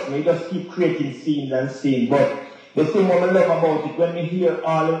 trust me, it just keep creating scenes and scenes. But the thing what I love about it, when we hear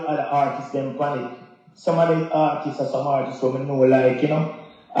all the other artists, them panic. Some of them artists are some artists who I know, like, you know,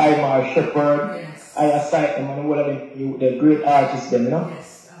 I'm Shepherd, yes. I cite them, and all of them, they're great artists, them, you know?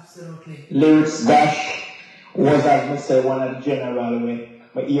 Yes, absolutely. Lyrics Dash was, as I say, one of the general way.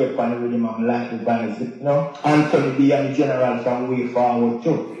 My ear pan rhythm and like the bands, you know. Anthony B and the general from way forward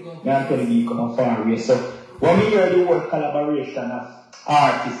too. Anthony B come far away. So when we hear the word collaboration of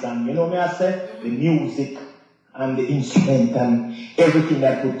artists and you know me I say, the music and the instrument and everything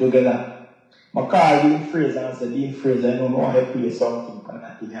that put together. I call Dean Fraser and say, Dean Fraser, I know I want to play something on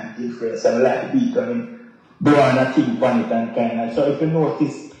that thing and Dean Fraser, I like the beat on him, blow on a thing on it and kind of. So if you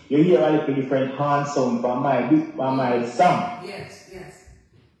notice, you hear a little different hand sound from my beat, from my sound. Yes.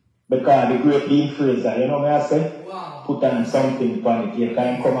 Because the great Dean Fraser, you know what I say? Wow. Put on something upon it. You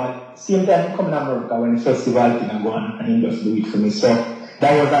can come and same time come in America when the festival thing and go on and he just do it for me. So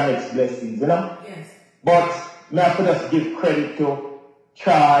that was our next blessings, you know? Yes. But me have to just give credit to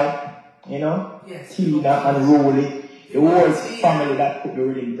Chai, you know, yes. Tina and Rolly, the whole family that put the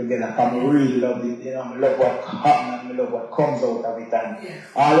rhythm together. I really love it, you know, I love what happens and I love what comes out of it. And yes.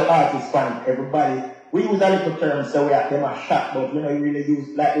 all the artists, everybody. We use a little term, so we have them a shot, but you know, you really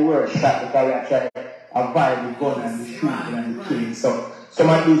use like the word shot because we are trying to avoid the gun and the shooting and the killing. So some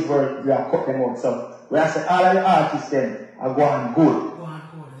of these words, we have cut them out. So we have said all of the artists then are going good.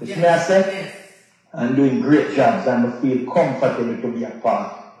 You see what I say? Yes. And doing great jobs and I feel comfortable to be a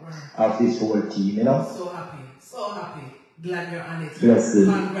part of this whole team, you know? So happy. Glad you're on it. Blessed.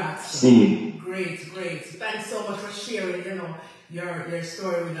 Congrats. See. Great. Thanks so much for sharing, you know, your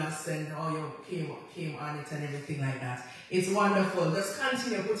story with us and how you came on it and everything like that. It's wonderful. Just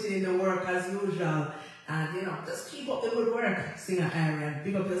continue putting in the work as usual. And, you know, just keep up the good work, Singer Aaron.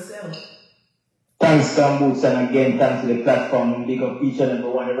 Big up yourself. Thanks, Boots, and again, thanks to the platform, and big up each and every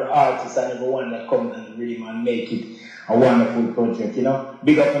one, every artist and everyone that comes and really man make it a wonderful project, you know.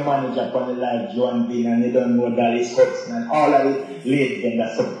 Big up the manager on the live, Joan Bean, and you don't know Dallas Hudson, and all of the ladies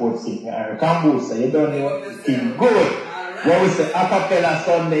that support Singer Boots, you don't know the team. Good. What we say, a cappella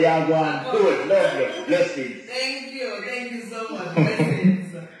Sunday, you're going good, lovely, blessings. Thank you so much.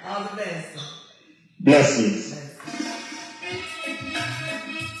 Blessings. All the best. Blessings.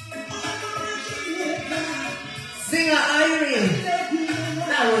 Singer Irene.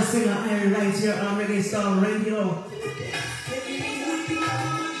 That was Singer Irene right here on Reggae Song Radio.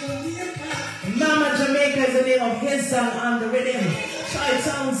 Mama Jamaica is the name of his song on the rhythm. Try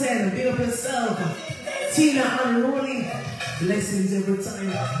Townsend, big up yourself. Tina and Rolly, blessings every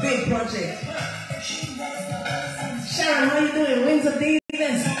time. Big project. Sharon, how you doing? Wings of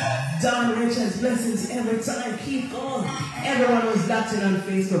Davis. Don Richards, blessings every time. Keep going. Everyone was locked in on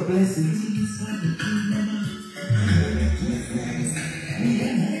Facebook, blessings.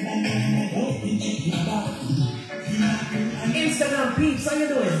 Instagram peeps, how you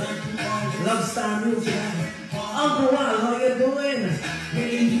doing? Love Star Music. Uncle Wal, how you doing?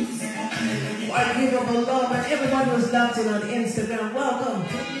 I give up a love and everybody was locked in on Instagram. Welcome.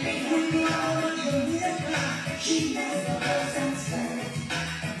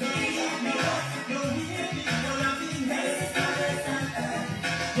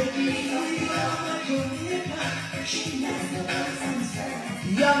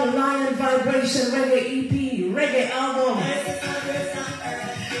 Young Lion Vibration Reggae EP, Reggae album.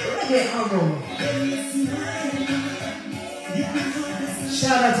 Reggae album.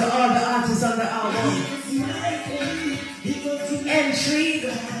 Shout out to all the artists on the album. Entry.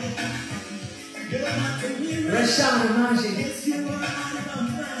 Rashawn Amaji.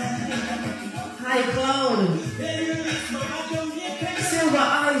 High Cloud. Silver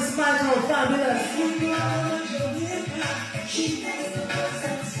Eyes, Michael Fabulous.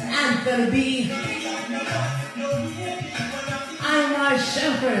 Anthony B. I'm my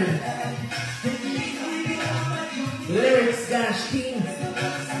shepherd. Lyrics Gash King.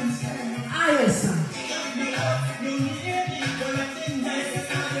 Ayasa.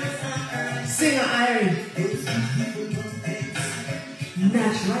 Singer Irie.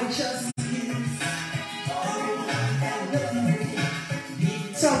 Natch Righteous.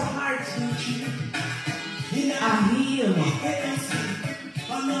 Tough Heart. Ahim.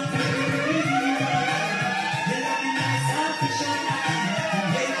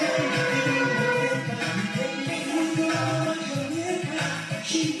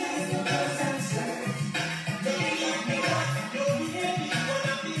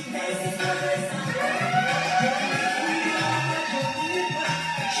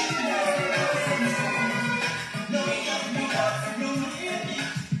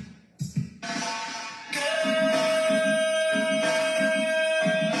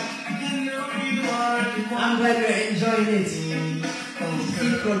 I'm glad you're enjoying it.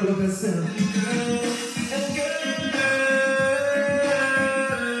 Keep going with yourself.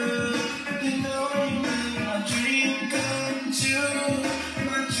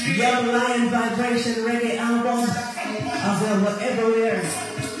 Young Lion Vibration Reggae album available everywhere.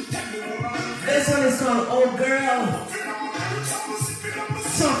 This one is called Oh Girl.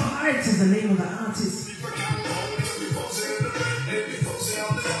 Tough Heart is the name of the artist.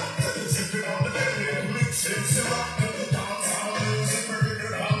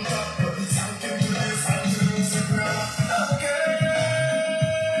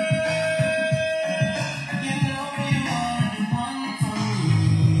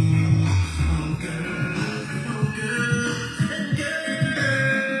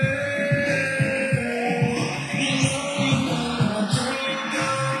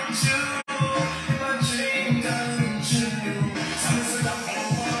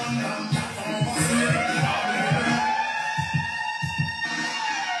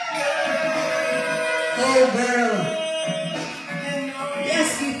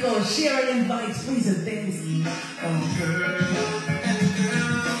 Share and invite, please and thanks.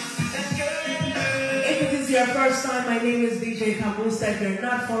 If it is your first time, my name is DJ Kamusta. If you're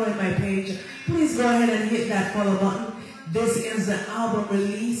not following my page, please go ahead and hit that follow button. This is the album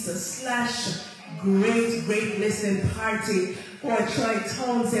release / great listening party for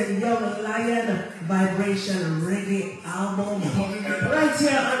Tri-Tones and Young Lion Vibration Reggae album. Right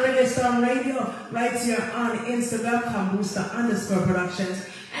here on Reggae Storm Radio, right here on Instagram, Kambusta_productions.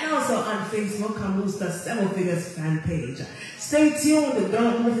 And also on Facebook, Kambusta 7 Figures fan page. Stay tuned,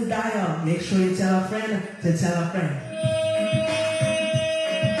 don't move the dial. Make sure you tell a friend to tell a friend.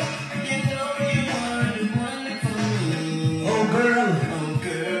 Oh girl. Oh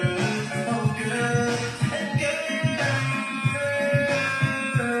girl. Oh girl. And girl.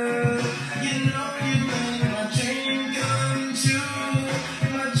 You know you make my dream come true.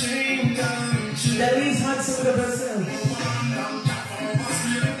 My dream come true. That is Hudson with herself.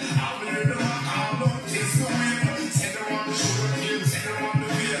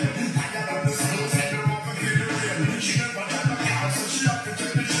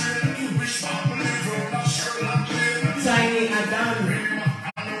 Tiny Adam,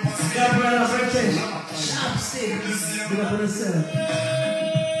 Gabriella British, Chopstick, give up on yourself.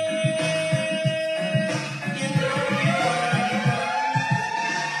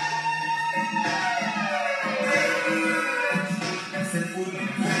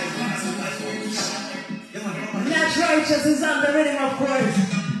 Natch Righteous is on the rhythm, of course.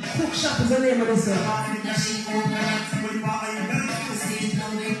 Cook Shop is the name of this song.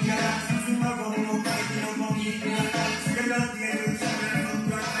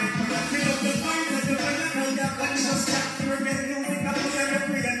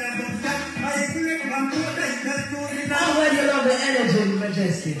 Now when you love the energy,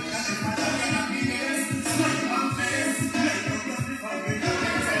 Majestic.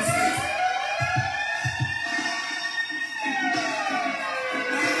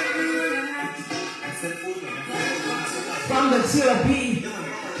 From the TOP,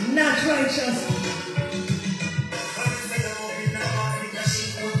 Natch Righteous.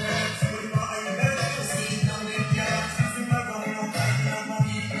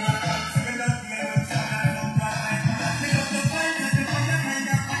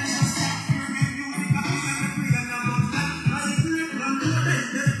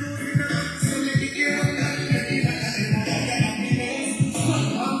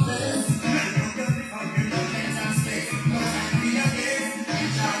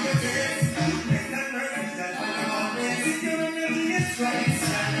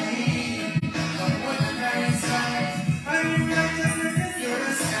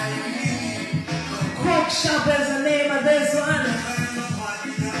 Shop is the name of this one.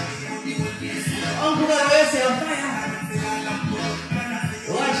 Uncle Mercy on fire.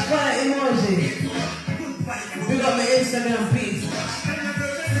 Instagram page.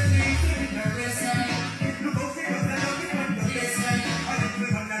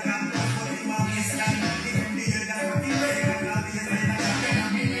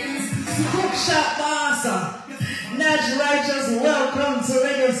 Cook Shop Boss. Natch Righteous, welcome to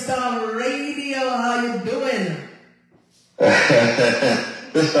Reggae Star Radio. How you doing?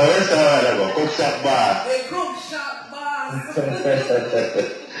 This is all Cook Shop Boss. The Cook Shop Boss.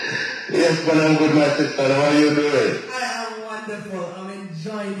 Yes, but I'm good, my sister. How are you doing? I am wonderful. I'm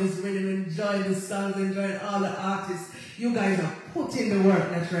enjoying this rhythm, enjoying the songs, enjoying all the artists. You guys are putting the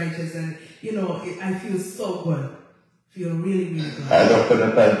work, Natch Righteous, and you know, I feel so good. Feel really, really good. I don't feel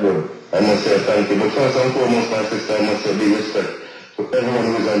that good. I must say thank you. But first and foremost, my sister, I must say big respect to everyone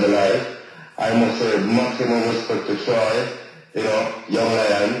who is on the live. I must say maximum respect to Troy, you know, Young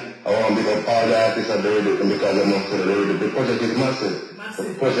Lion. I want to big up all the artists of the radio because I must say the project is massive. Massive.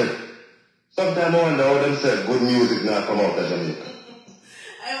 The project. Sometimes I wonder how them say good music now come out of Jamaica.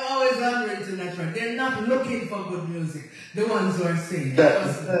 I'm always wondering to Natch Righteous. They're not looking for good music. The ones who are singing.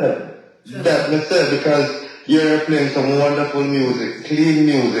 That makes sense because you're playing some wonderful music, clean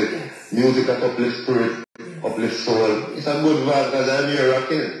music, yes. Music that uplifts spirit, uplifts soul. It's a good vibe because I'm here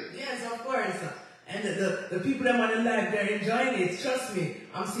rocking. Yes, of course. And the people that want to live, they're enjoying it. Trust me.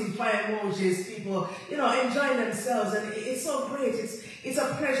 I'm seeing fire emojis, people, you know, enjoying themselves. And it's so great. It's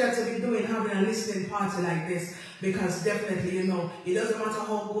a pleasure to be having a listening party like this. Because definitely, you know, it doesn't matter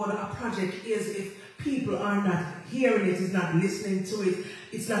how good a project is if people are not hearing it, is not listening to it,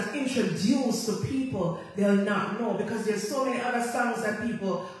 it's not introduced to people, they'll not know. Because there's so many other songs that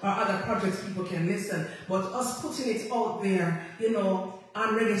people, or other projects people can listen. But us putting it out there, you know,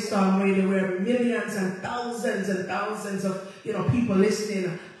 on Reggae Star Radio, where millions and thousands of, you know, people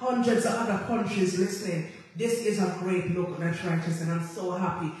listening, hundreds of other countries listening. This is a great look, Natch Righteous, and I'm so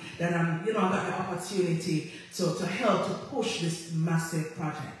happy that I got the opportunity to help to push this massive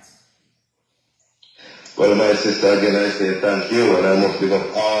project. Well, my sister, again, I say thank you, and I must give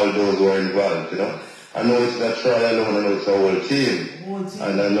up all those who are involved, you know. I know it's not Troy alone, I know it's a whole team.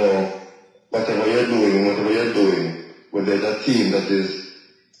 And I know whatever you're doing, when there's a team that is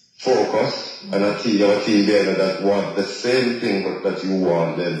focused, and a team there that want the same thing but that you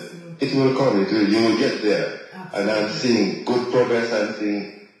want, then it will come, you will get there. Absolutely. And I'm seeing good progress, I'm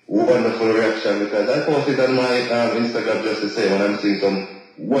seeing wonderful reaction, because I posted on my Instagram just the same, and I'm seeing some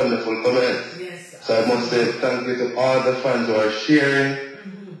wonderful comments. Yes. So I must say thank you to all the fans who are sharing,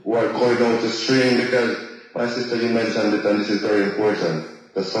 who are going out to stream, because my sister, you mentioned it, and this is very important.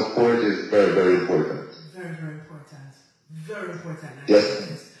 The support is very, very important. Very, very important. Very important.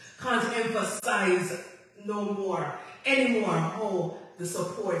 Yes. Can't emphasize anymore how the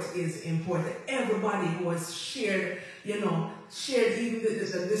support is important. Everybody who has shared even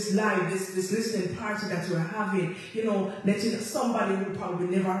this live, this listening party that we're having, letting somebody who probably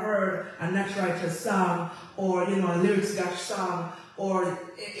never heard a Natch Righteous song, or a Lyrics Gash song, or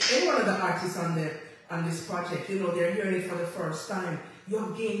any one of the artists on this project, they're hearing it for the first time. You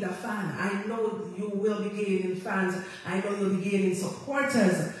have gained a fan. I know you will be gaining fans. I know you'll be gaining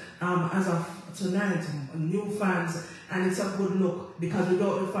supporters as of tonight, new fans, and it's a good look, because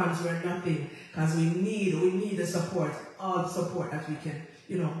without the fans we're nothing. Because we need the support, all the support that we can,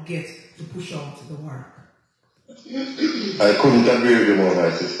 get to push out the work. I couldn't agree with you more,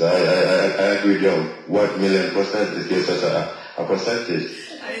 my sister. I agree with you 1,000,000%. It gives us a percentage.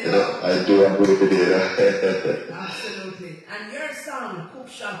 I do agree with you. Absolutely. And your song, Cook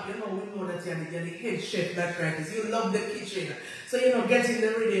Shop, we know that you're the head chef, that's right, because you love the kitchen. So, getting the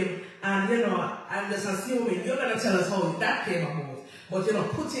rhythm, and, I'm just assuming you're going to tell us how that came about. But,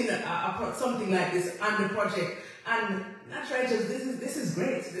 putting something like this on the project, and Natch Righteous, this is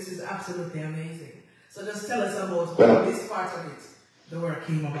great. This is absolutely amazing. So just tell us about how this part of it, the work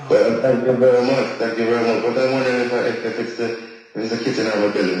came about. Well, thank you very much. Thank you very much. But I'm wondering if it's the kitchen or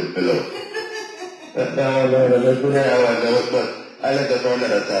the building below. No, but I let that for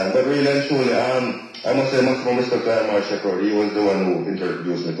another time. But really and truly, I must say maximum respect to Mark Shepherd. He was the one who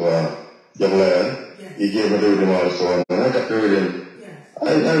introduced me to Young Lion. Yes. He gave me the rhythm also, and I got the rhythm. Yes.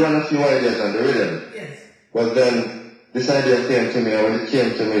 I ran a few ideas on the rhythm. Yes. But then this idea came to me, and when it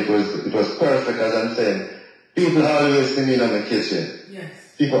came to me, it was perfect, as I'm saying. People always see me in the kitchen. Yes.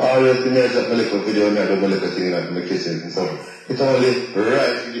 People always see me as a little video, and I do my little thing in the kitchen. And so it's only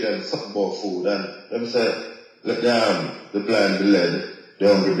right to give them something about food. And let me say, let the blind be led, the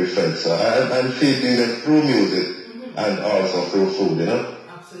hungry be fed. So I'm feeding them through music and also through food,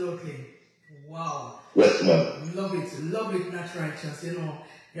 Absolutely. Wow. Yes, ma'am. Love it, Natch Righteous,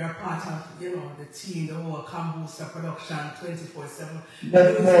 you're part of, you know, the team, the whole Kombucha production, 24/7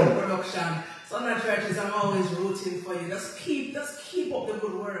 That's music more. production. So on that churches, I'm always rooting for you. Just keep up the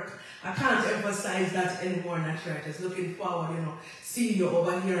good work. I can't emphasize that anymore in that churches. Looking forward, you know, seeing you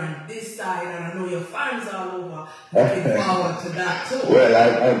over here on this side, and I know your fans all over. Looking forward to that too. Well,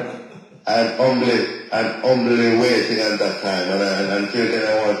 I'm humbly waiting at that time, and until then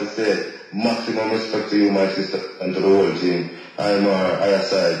I want to say maximum respect to you, my sister, and to the whole team. I'm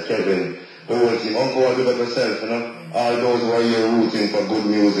ISI, Kevin, the whole team. Uncle, I'll give up yourself, you know. All those who are here rooting for good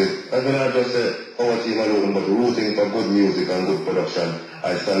music. I mean, I just say our team alone, but rooting for good music and good production.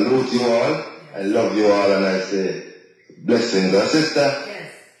 I salute you all, I love you all, and I say blessings. And sister,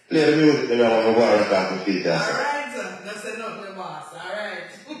 Yes. play the music, then I want to go and off my feet. All right, sir. That's enough, the boss. All right.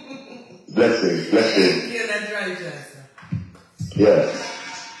 Blessings, blessings. Yeah, that's right, yes. Yes.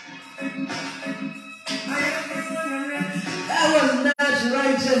 That was not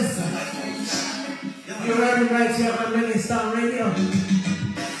righteous. You heard it right here on Reggae Star Radio.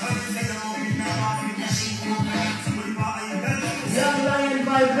 Young Lion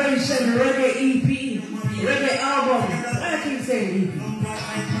Vibration, Reggae EP, Reggae album. Why I keep saying EP?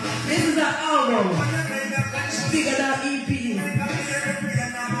 This is an album. Bigger than EP.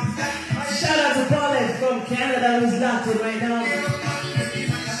 Shout out to Paulette from Canada who's locked in right now.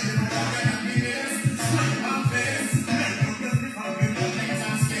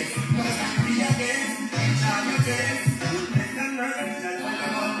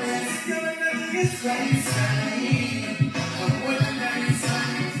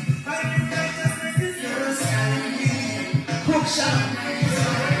 Hook shot.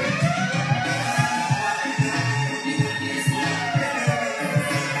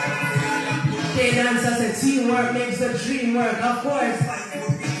 K-Dance says a teamwork makes the dream work, of course.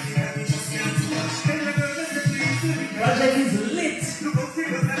 Project is lit.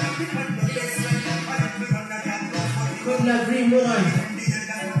 Couldn't agree more.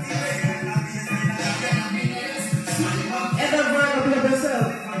 Ever work up with yourself?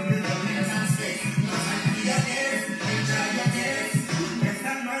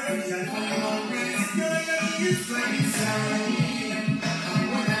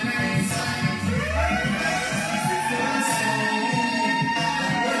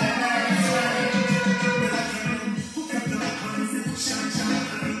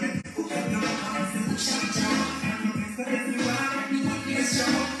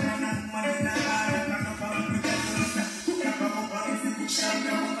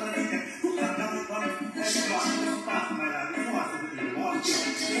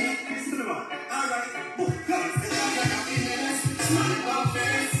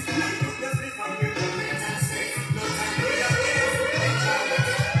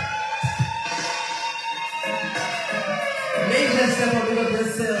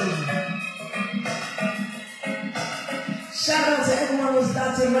 Shout out to everyone who's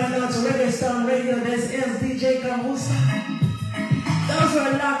locked right now to Reggae Star Radio. This is DJ Kombucha. Those who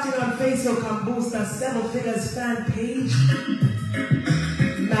are locked in on Facebook, Kombucha 7 Figures fan page.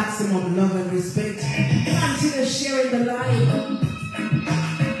 Maximum love and respect. Continue sharing the live.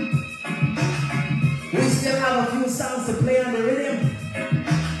 We still have a few songs to play on the rhythm.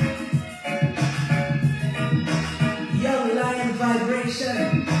 Young Lion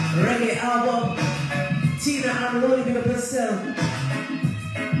Vibration, Reggae album. Tina and Rolly, big up yourself.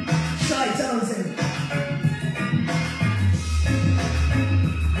 Try Townsend.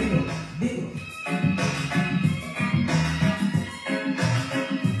 Big up, big up.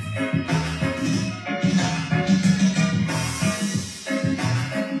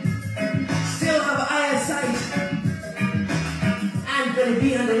 Still have eyesight. Anthony B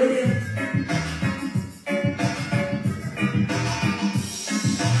on the rhythm.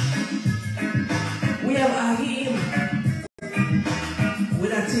 We have Ahim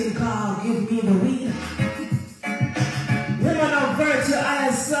with a thing called Give Me the Weed. Woman of Virtue,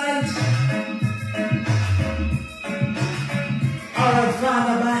 Eyesight. Our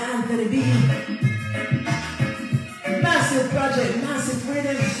Father by Anthony B. Massive project, massive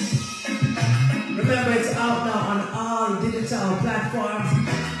freedom. Remember, it's out now on all digital platforms.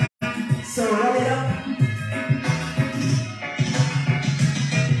 So roll it up.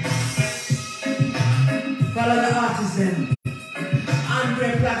 Follow the artists then. On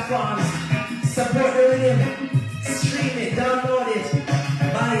their platforms. Support the rhythm. Stream it, download it,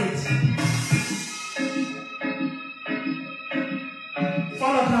 buy it.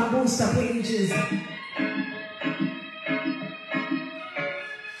 Follow Kombucha pages.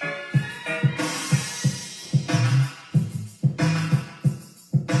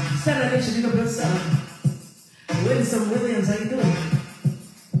 Send a picture to yourself. Wilson Williams, how you doing?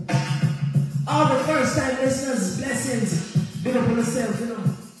 first time listeners, blessings. Big up on yourself, you know.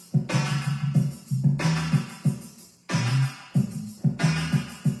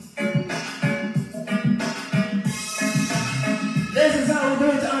 This is how we do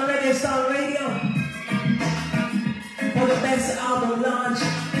it on Reggae Star Radio. For the best album launch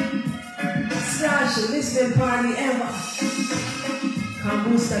 / listening party ever.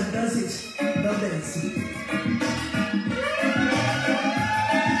 Kambusta does it the best.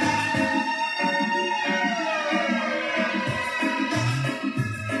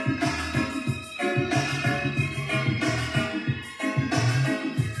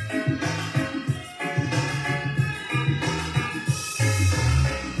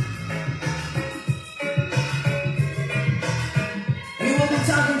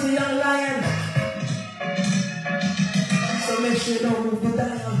 You don't move the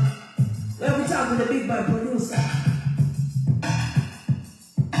dial. When we talk with the big bad producer,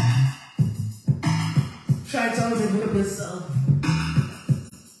 try to always develop yourself.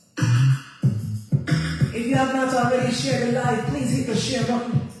 If you have not already shared the live, please hit the share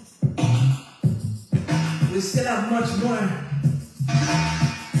button. We still have much more.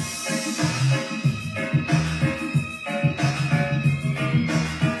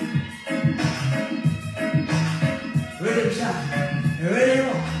 Ready, chat. Ready,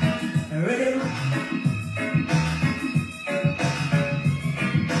 ready.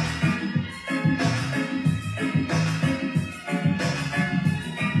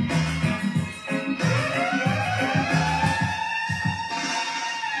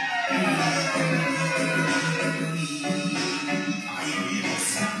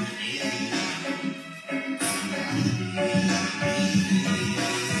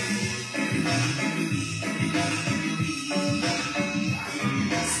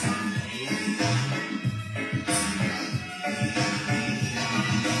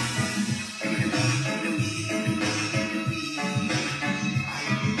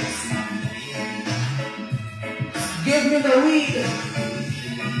 Give me the weed.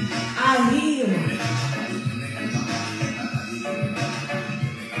 I heal.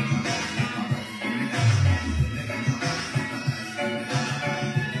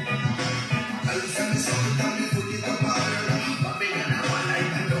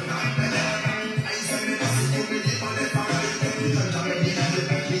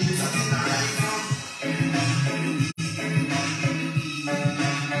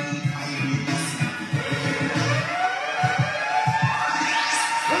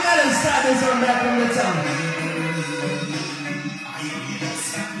 This one back from the top.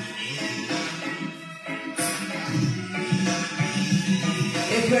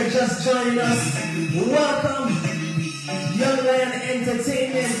 If you're just joining us, welcome. Young Lion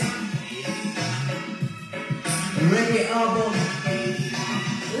Entertainment Reggae album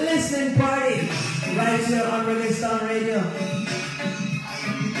listening party right here on Reggae Star Radio.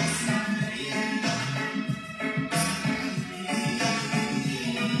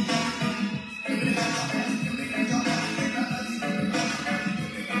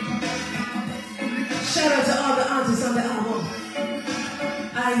 Shout out to all the artists on the album.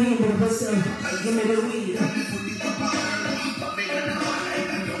 I hear the whistle, give me the weed.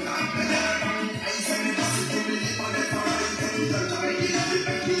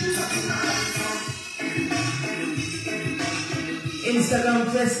 Instagram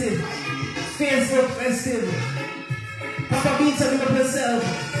festive, Facebook festive. Papa Beats, give up yourself.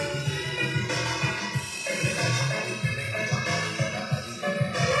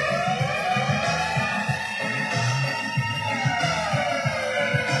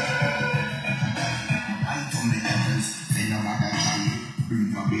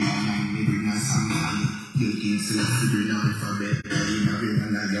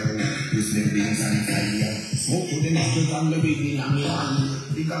 Smoke to the nostrils and the beginning of me hand.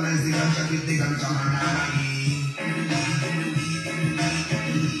 Legalize the ganja, give the ganja man a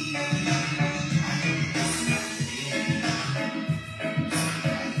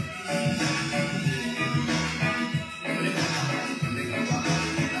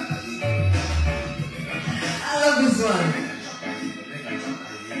I love this one.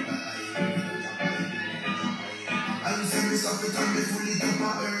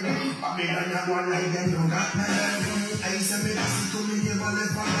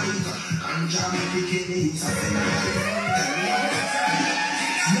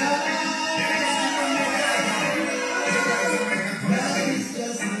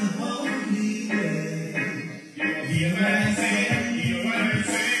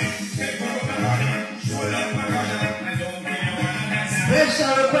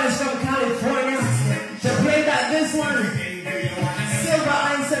 Special request from California to play that this one. Silver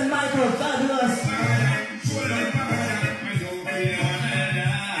Ice and Michael, fabulous.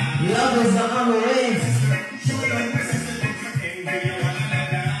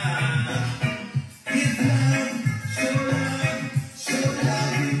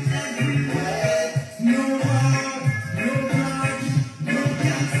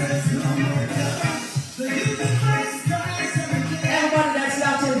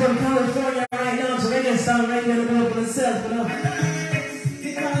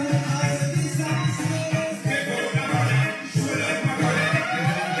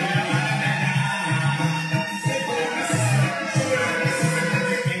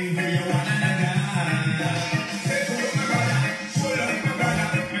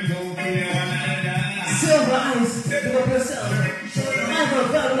 your eyes. Pick up yourself. Michael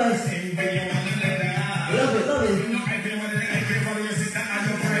Douglas. Love it, love it.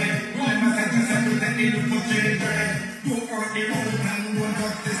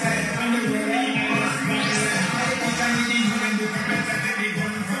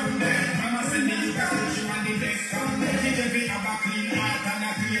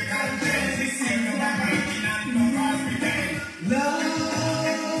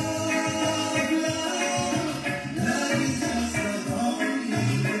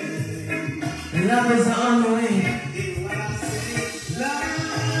 Love is on the way.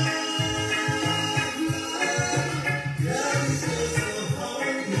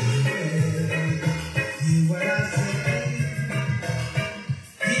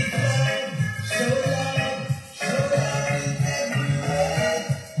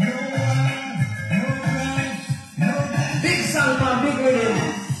 Big song for big rhythm.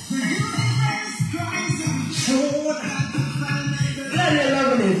 Sure. Glad you're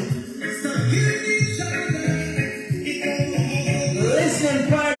loving it. Listen,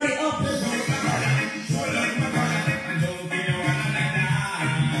 party up.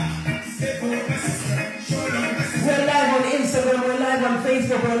 We're live on Instagram, we're live on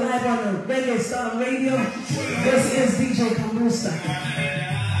Facebook, we're live on Reggae Star Radio. This is DJ Kamusta.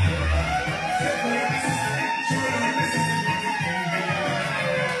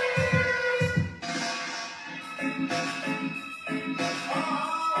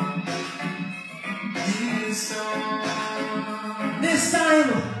 This time,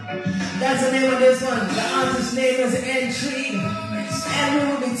 that's the name of this one. The artist's name is Intrigue. And we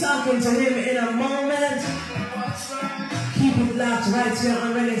will be talking to him in a moment. Keep it locked right here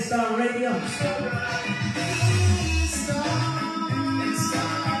on Reggae Star Radio.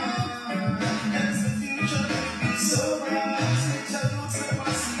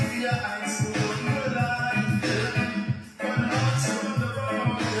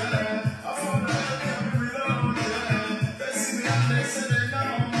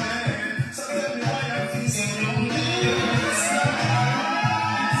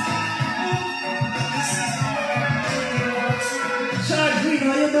 Charles Green,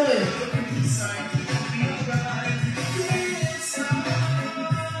 how you doing?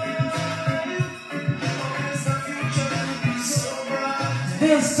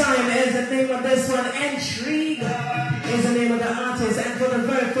 This time is the name of this one. Intrigue is the name of the artist. And for the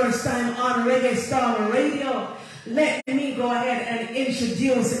very first time on Reggae Star Radio, let me go ahead and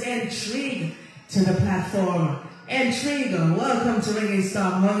introduce Intrigue to the platform. Intrigue, welcome to Reggae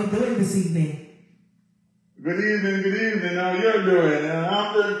Star. How are you doing this evening? Good evening. How you doing?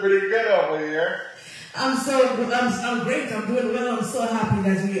 I'm doing pretty good over here. I'm great. I'm doing well. I'm so happy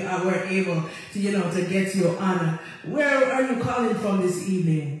that we were able to, to get you on. Where are you calling from this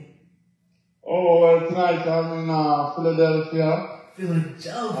evening? Oh, well, tonight I'm in Philadelphia.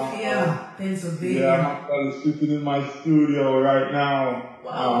 Philadelphia, Pennsylvania. Yeah, I'm actually sitting in my studio right now.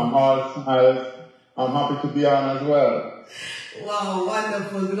 Wow. All smiles. I'm happy to be on as well. Wow,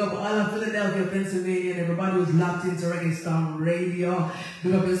 wonderful. Big up all of Philadelphia, Pennsylvania, and everybody who's locked into Reggae Star Radio.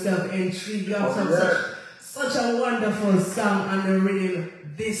 Big up yourself, Intrigue. You have such a wonderful song on the rhythm.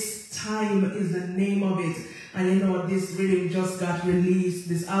 This Time is the name of it. And this rhythm just got released.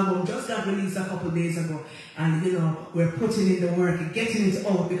 This album just got released a couple days ago. And we're putting in the work and getting it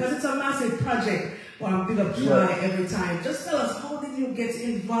out because it's a massive project. Well, big up try every time. Just tell us, how did you get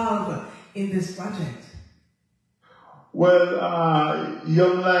involved in this project? Well,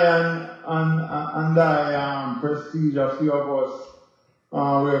 Young Lion and I, Prestige, a few of us,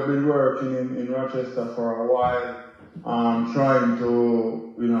 we have been working in Rochester for a while, trying to,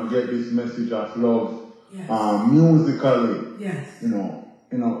 get this message of love, musically,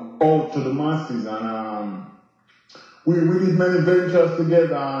 out to the masses. And we did many ventures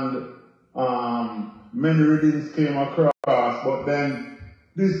together, and many rhythms came across, but then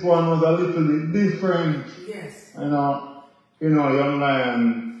this one was a little bit different. Yes. Young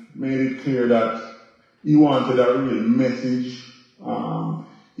Lion made it clear that he wanted a real message.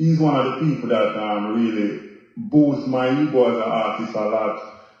 He's one of the people that really boosts my ego as an artist a lot,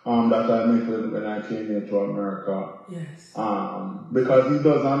 that I met when I came here to America. Yes. Because he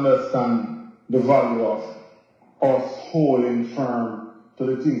does understand the value of us holding firm to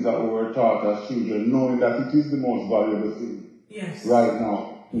the things that we were taught as children, knowing that it is the most valuable thing right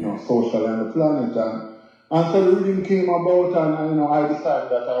now, social and the planet. And so the rhythm came about, and I decided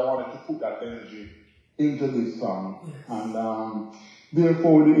that I wanted to put that energy into this song. Yes. And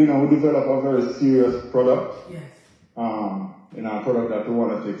therefore, we developed a very serious product. Yes. A product that we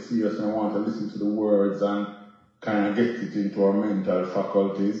want to take serious and want to listen to the words and kind of get it into our mental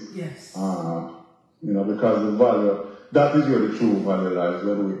faculties. Yes. You know, because the value, that is where the true value lies,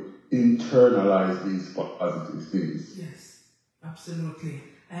 when we internalize these positive things. Yes, absolutely.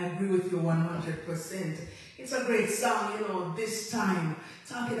 I agree with you 100%. It's a great song, you know, this time,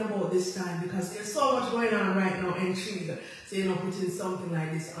 talking about this time, because there's so much going on right now in Trinidad. So, you know, putting something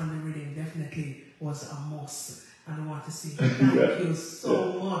like this on the rhythm definitely was a must. And I want to say thank you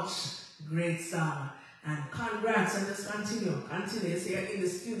so much. Great song. And congrats, and just continue. So you're in the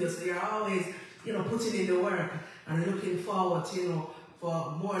studio, so you're always, you know, putting in the work and looking forward, you know,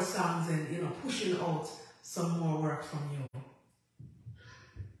 for more songs and, you know, pushing out some more work from you.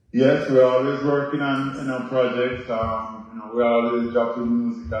 Yes, we're always working on projects. You know, we're always dropping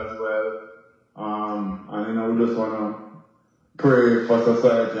music as well. And you know, we just wanna pray for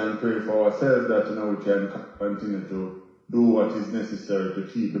society and pray for ourselves that, you know, we can continue to do what is necessary to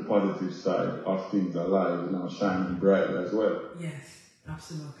keep the positive side of things alive, you know, shining bright as well. Yes,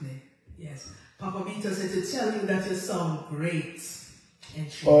 absolutely. Yes. Papa Vito said to tell you that you sound great.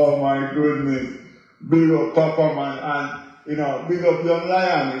 Oh my goodness. Big up Papa, man, and you know, big up Young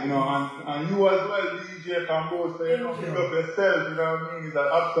Lion, you know, and you as well, DJ Campos, you know, big up yourself, you know what I mean? It's an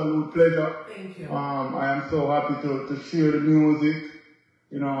absolute pleasure. Thank you. I am so happy to share the music.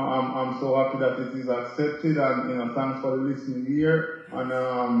 You know, I'm so happy that it is accepted, and you know, thanks for the listening here. And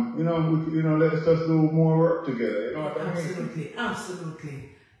you know, let's just do more work together. You know what I mean? Absolutely, absolutely.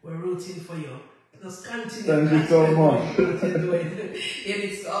 We're rooting for you. Just continue. Thank you so much. What you're doing. And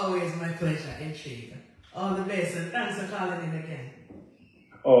it's always my pleasure, Intrigue. All the best, and thanks for calling in again.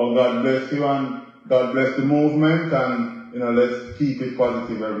 Oh, God bless you, and God bless the movement, and you know, let's keep it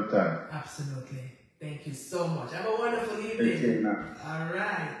positive every time. Absolutely. Thank you so much. Have a wonderful evening. All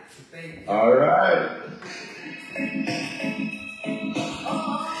right. Thank you. All right.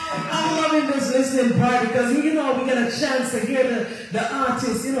 I'm loving this listening part because, you know, we get a chance to hear the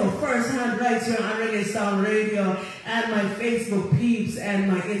artists, you know, firsthand right here on Reggae Sound Radio, and my Facebook peeps and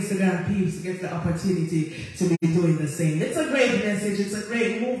my Instagram peeps get the opportunity to be doing the same. It's a great message, it's a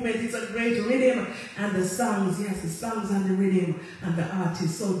great movement, it's a great rhythm, and the songs, yes, the songs and the rhythm and the art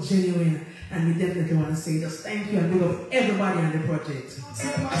is so genuine, and we definitely want to say just thank you and big up everybody on the project.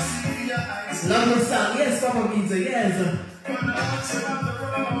 Lovely song, yes, Papa Vito, yes.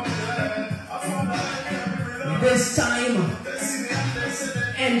 This time,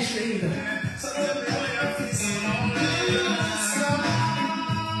 entry.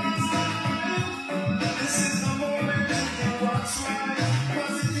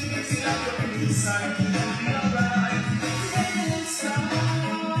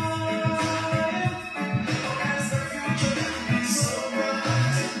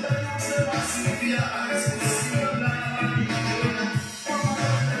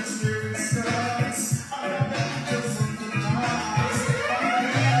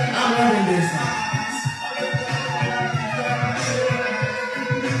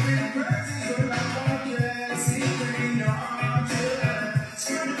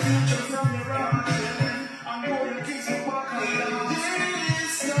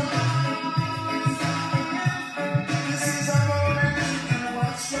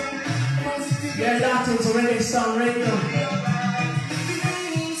 You're locked into Reggae Sound Radio.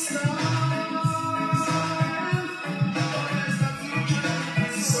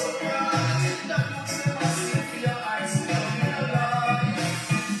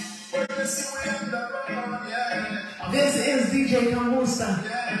 This is DJ Kamusta.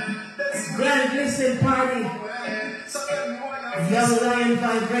 Grand Listen Party. Young Lion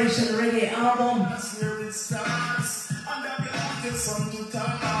Vibration Reggae album.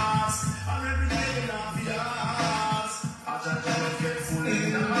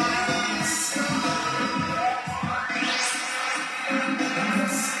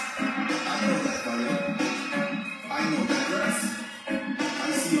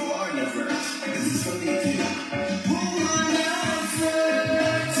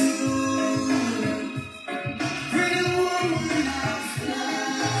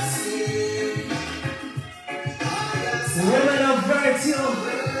 Women of virtue.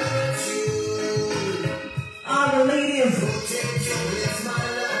 All the ladies.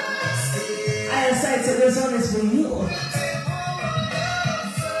 I decided to this one is for you.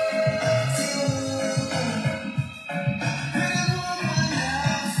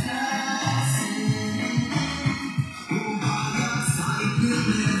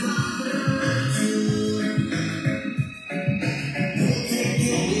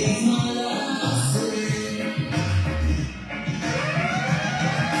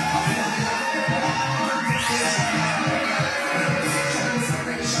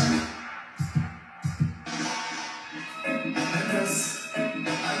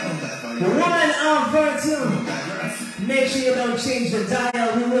 Woman of virtue. Make sure you don't change the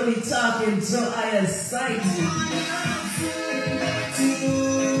dial. We will be talking to Aya Sight.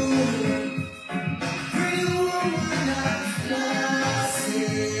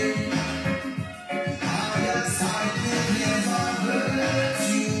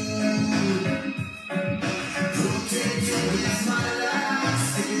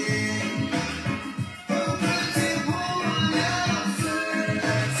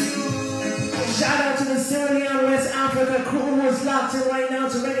 West Africa crew was locked in right now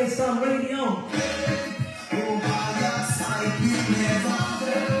to Reggae Storm Radio.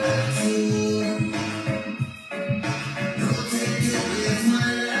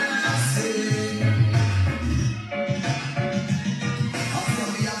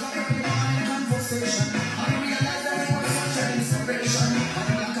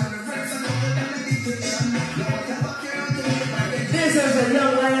 This is a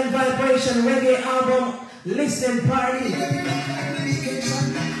Young Lion Vibration Reggae album listening party.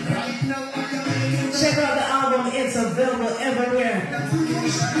 Check out the album, it's available everywhere.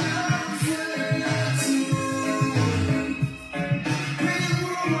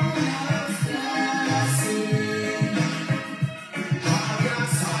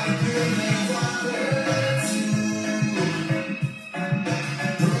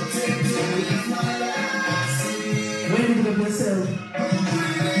 When did you get yourself?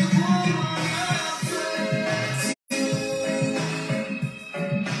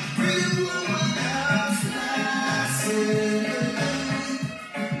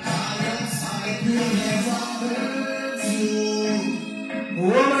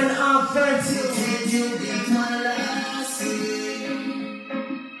 Woman of virtue.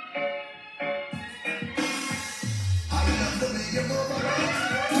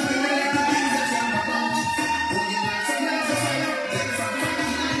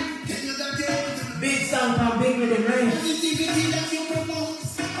 Big sound from Big with the rain.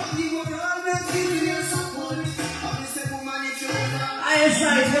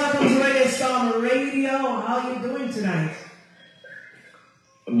 Sight, welcome to Reggae Storm Radio. How are you doing tonight?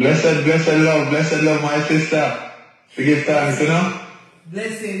 Blessed love, my sister. To give thanks, you know?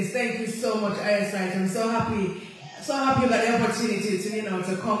 Blessings. Thank you so much, Sight. I'm so happy about the opportunity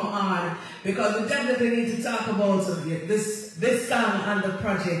to come on, because we definitely need to talk about this song and the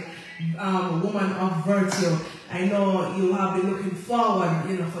project, Woman of Virtue. I know you have been looking forward,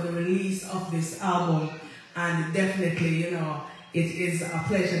 for the release of this album, and definitely, it is a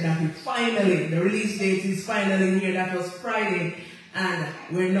pleasure that the release date is finally here. That was Friday, and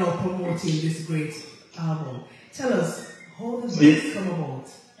we're now promoting this great album. Tell us, how does this come about?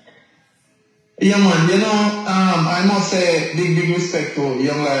 Yeah, man, I must say big respect to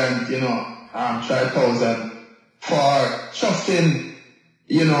Young Lion, 3000 for trusting,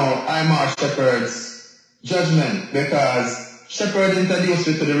 Imar Shepherd's judgment, because Shepherd introduced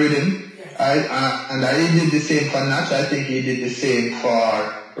me to the rhythm. And I did the same for Natch. I think he did the same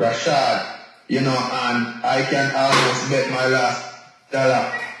for Rashad, and I can almost bet my last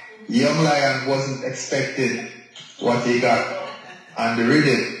dollar. Young Lion wasn't expecting what he got on the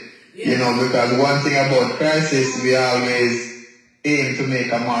rhythm, because one thing about Crisis, we always aim to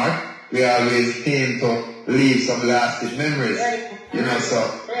make a mark. We always aim to leave some lasting memories,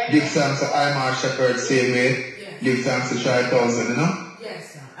 so give thanks to Imar Shepherd same way, give thanks to 3000,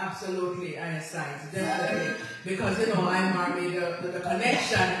 Yes, absolutely, I sight, definitely. Because, Imar made the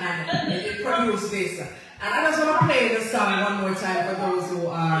connection and it produced this. And I just want to play the song one more time for those who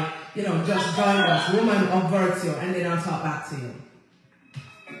are, just joined us, Woman of Virtue, and then I'll talk back to you.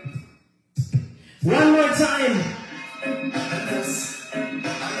 One more time.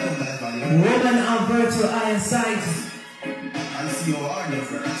 Woman of Virtue, I sight. I see your heart, your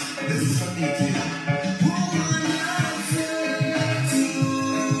friend. This is for me too.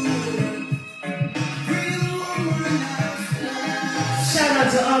 Shout out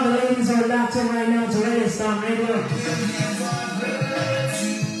to all the ladies who are locked in right now to Reggae Storm Radio.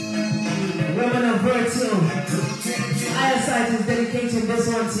 Woman of Virtue. Eyesight is dedicating this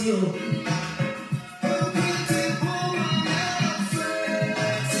one to you.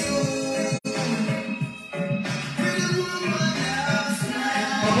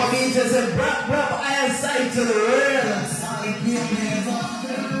 Papa means just a rap eyesight to the world.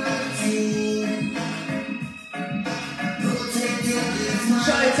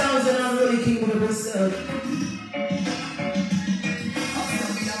 5,000 I'm really keeping it myself.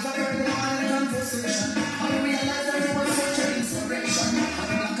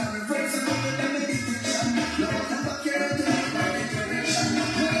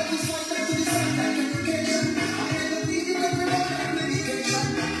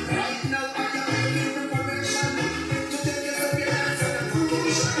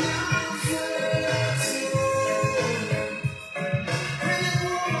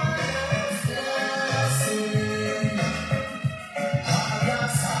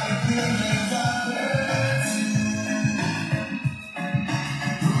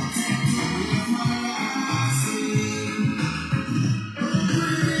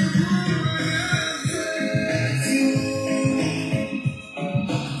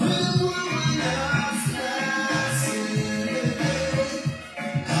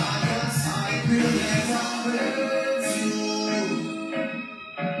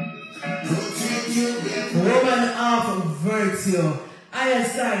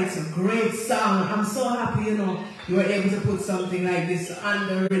 right, great song. I'm so happy, you know, you were able to put something like this on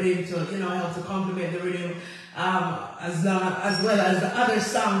the rhythm to, you know, help to complement the rhythm, as well as the other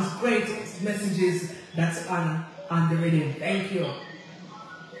songs, great messages that's on the rhythm. Thank you.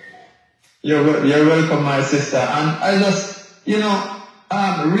 You're welcome, my sister. And I just, you know,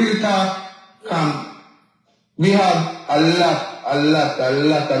 real talk, we have a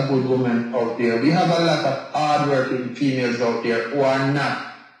lot of good women out there. We have a lot of hard-working females out there who are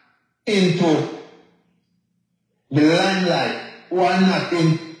not into the limelight, who are not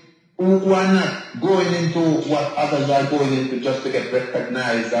going into what others are going into just to get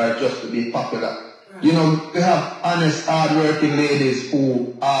recognized or just to be popular. You know, we have honest, hard-working ladies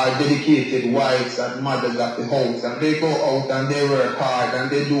who are dedicated wives and mothers of the house, and they go out and they work hard and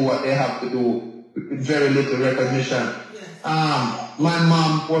they do what they have to do with very little recognition. My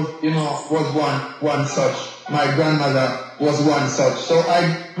mom was one such. My grandmother was one such. So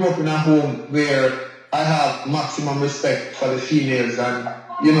I grew up in a home where I have maximum respect for the females, and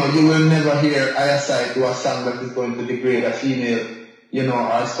you know, you will never hear ISI do a song that is going to degrade a female, you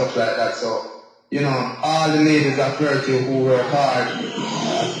know, or stuff like that. So, you know, all the ladies of virtue who work hard,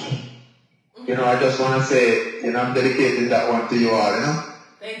 you know, I just want to say, you know, I'm dedicating that one to you all, you know.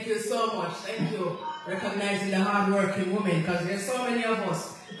 Thank you so much. Thank you. Recognizing the hard-working women, because there's so many of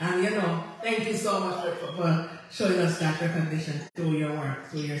us. And, you know, thank you so much for showing us that recognition through your work,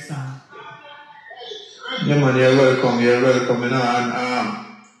 through your song. Yeah, man, you're welcome, you know, and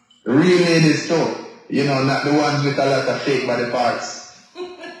real ladies too, you know, not the ones with a lot of fake body parts,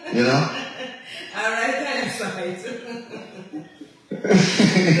 you know. All right, thanks, right.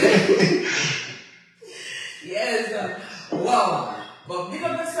 Yes, wow. But pick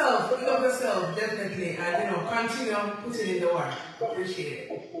up yourself, definitely, and, you know, continue putting in the work. Appreciate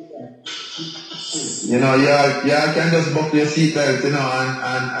it. You know, you can just buckle your seatbelt, you know,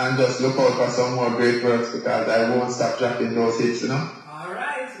 and just look out for some more great works, because I won't stop dropping those hits, you know. All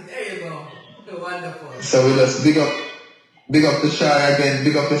right, there you go. Wonderful. So we just big up the Shire again,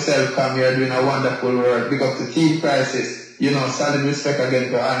 big up yourself, come here doing a wonderful work, big up the Team Crisis, you know, solid respect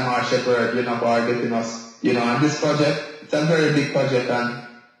again to Anmar Shepherd, you know, for getting us, you know, on this project. It's a very big project, and,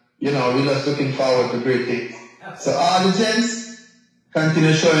 you know, we're just looking forward to great things. So all the gents,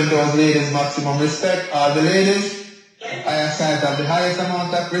 continue showing those ladies maximum respect. All the ladies, I have the highest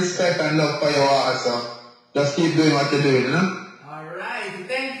amount of respect and love for you all, so just keep doing what you're doing, you know? Alright,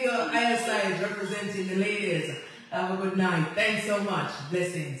 thank you, ISI, representing the ladies. Have a good night. Thanks so much.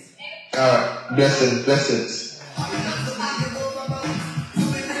 Blessings. Alright, blessings.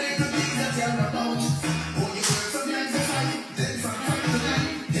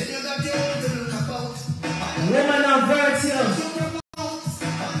 Women of virtue.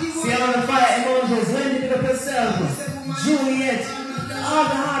 See all the fire emojis. Wendy, pick up yourself. Juliet. All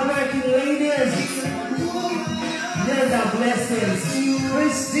the hard-working ladies. There's our blessings.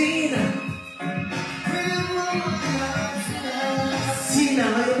 Christine. Tina,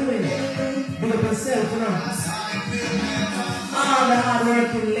 how you doing? Pick up yourself, you know. All the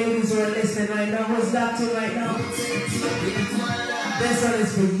hard-working ladies who are listening right now. Who's locked in right now? This one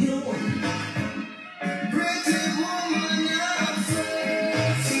is for you.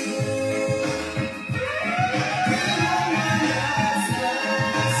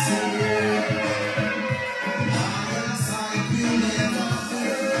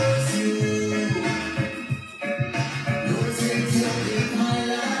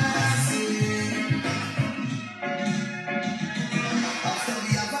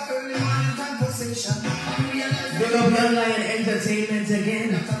 Big up Young Lion Entertainment again.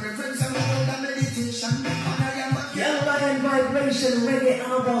 Young Lion Vibration Reggae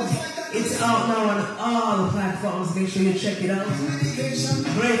album. It's out now on all platforms. Make sure you check it out.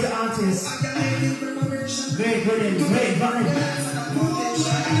 Great artists. Great rhythm. Great vibe.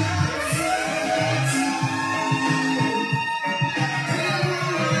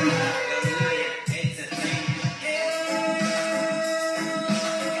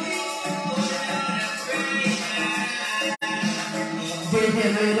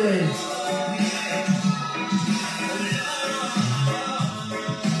 How you doing?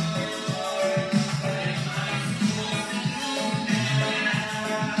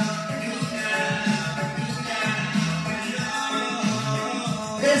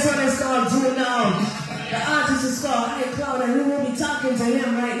 This one is called Do It Now. The artist is called High Cloud, and we will be talking to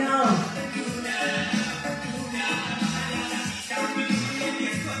him right now.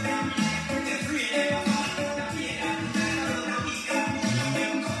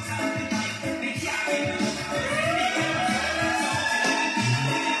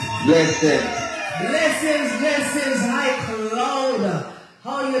 Blessings. Blessings, High Cloud.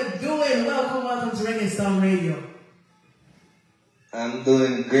 How you doing? Welcome to Reggae Star Radio. I'm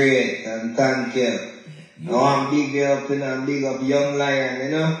doing great, and thank you. I want to big up, big up Young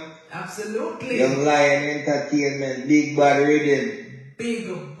Lion, Absolutely. Young Lion Entertainment, Big Bad Rhythm.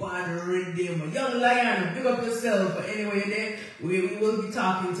 Big Bad Rhythm. Young Lion, big up yourself. Anyway, then we will be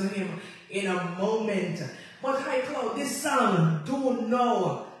talking to him in a moment. But High Cloud, this song, Do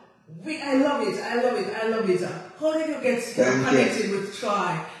Know. I love it. How did you get connected with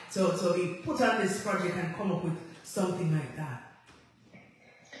Troy to be put on this project and come up with something like that?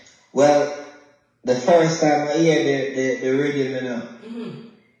 Well, the first time I hear the rhythm,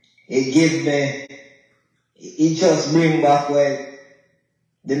 it gives me, it just brings back where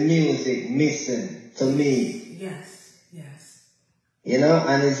the music missing to me. Yes.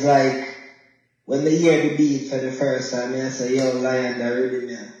 And it's like, when they hear the beat for the first time, I say, yo, Lion, the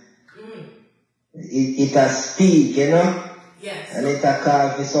rhythm, it has speak, Yes. And it has call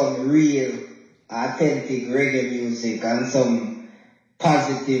for some real, authentic reggae music and some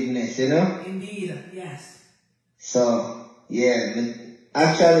positiveness, Indeed, yes. So, yeah, but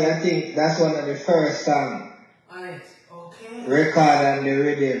actually, I think that's one of the first songs. Alright, okay. Record and the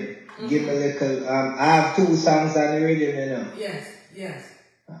rhythm. Give me a little, I have 2 songs on the rhythm, Yes.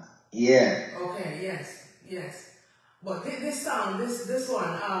 Yeah. Okay, yes. But this song, this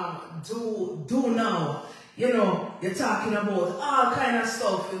one, do now. You're talking about all kind of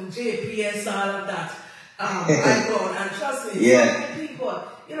stuff and JPS, all of that. iPhone, and trust me, so many people,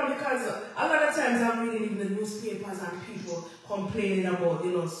 because a lot of times I'm reading in the newspapers and people complaining about,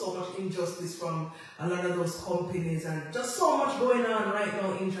 so much injustice from a lot of those companies and just so much going on right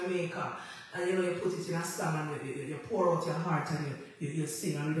now in Jamaica. And you put it in a song and you pour out your heart and you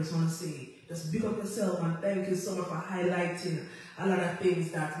sing, and you just want to say, just big up yourself and thank you so much for highlighting a lot of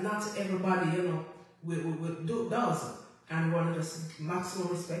things that not everybody, does. And we want to just maximum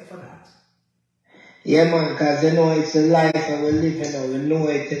respect for that. Yeah, man, because it's a life that we live in, we know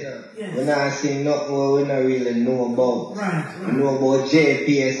it, Yes. We're not seeing nothing we don't really know about. Right. We know about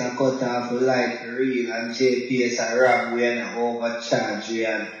JPS and cut off, we like real, and JPS and rob, we and overcharge,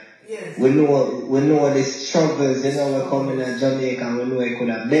 and yes. we know the struggles, we're coming to Jamaica and we know it could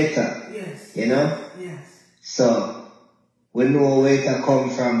have better. Yes. Yes. So, we know where to come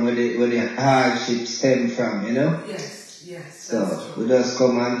from, where the hardship stem from, Yes. So, we just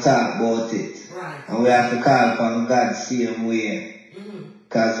come and talk about it. Right. And we have to call upon God same way.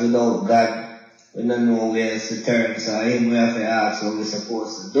 Because without God, we don't know where else to turn. So him we have to ask what we're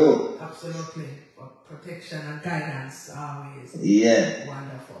supposed to do. Absolutely. For protection and guidance always. Yeah.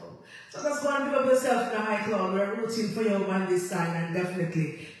 Wonderful. So let's go and build up yourself in a High Cloud. We're rooting for you on this side and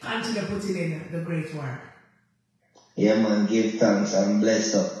definitely continue putting in the great work. Yeah, man. Give thanks and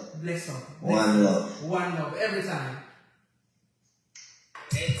bless up. Bless up. One love. One love. Every time.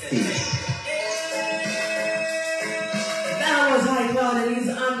 Peace. That was High Cloud and he's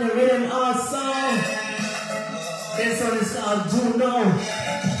on the rhythm also. This one is called Do Know.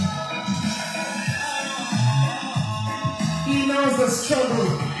 He knows the struggle.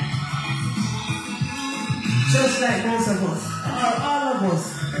 Just like most of us. Or all of us.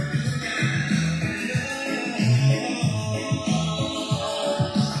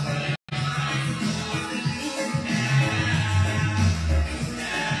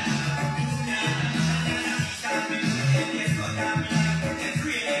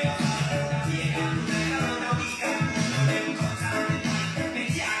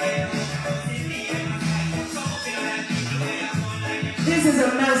 This is a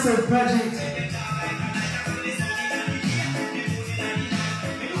massive project.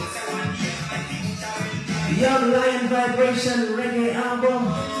 Young Lion Vibration Reggae album.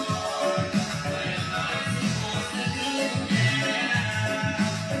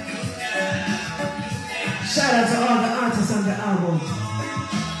 Shout out to all the artists on the album.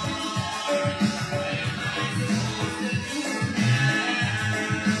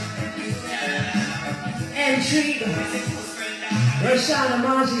 Intrigue. Rashad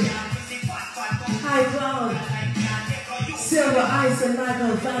Amaji, High Cloud, Silver Ice and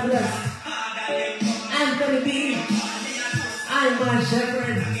Michael Fabulous, Anthony B, I'm my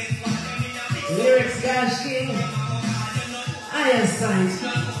Shepherd, Lyrics Gash King, Eyesight,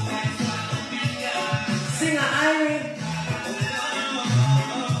 Singer Irene,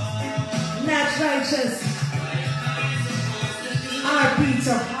 Natch Righteous, RP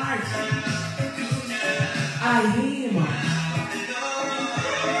to Heart, Ahima.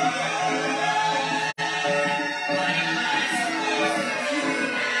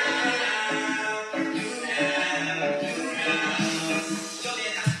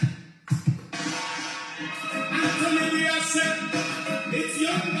 It's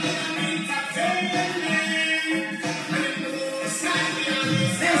young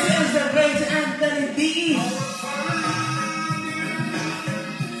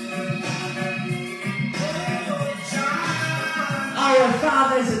Our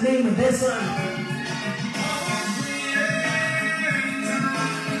Father is the name of this one.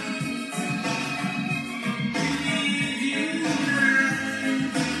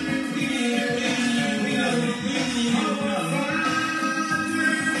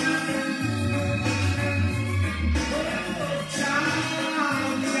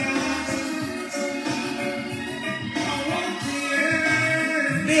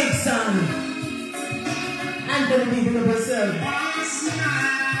 Big son. Anthony Big of yourself.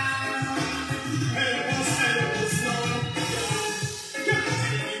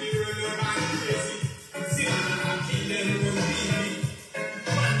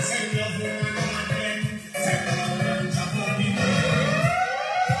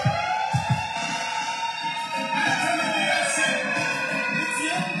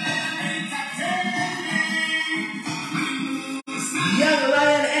 Young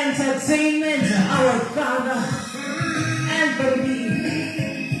Lion Entertainment, our father, Anthony.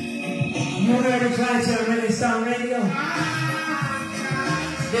 You heard it right here on Reggae Song Radio.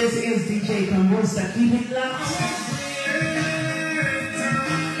 This is DJ Kambosa. Keep it locked.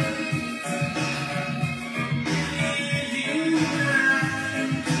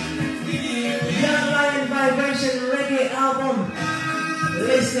 Young Lion Vibration Reggae album,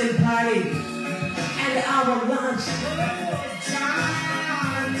 listening party, and album launch.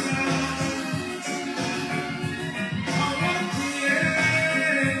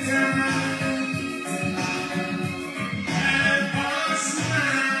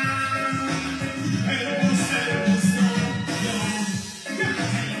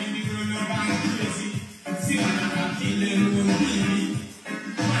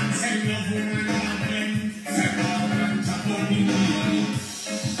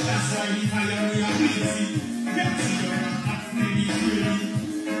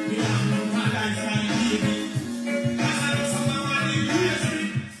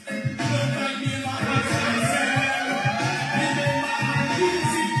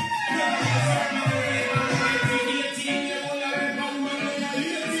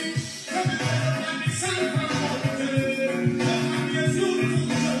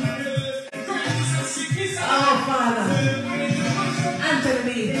 Our Father,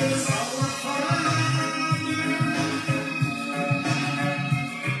 Anthony.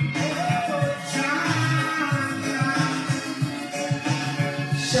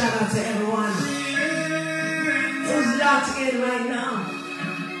 Shout out to everyone who's locked in right now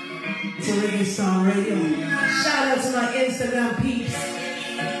to Reggae Song Radio. Shout out to my Instagram peeps,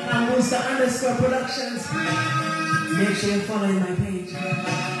 Kambosa_Productions. Make sure you're following my page.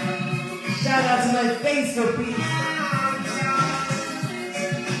 Shout out to my Facebook peeps.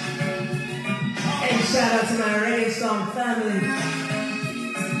 And shout out to my Reggae Song family.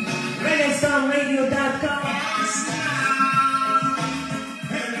 ReggaeSongRadio.com.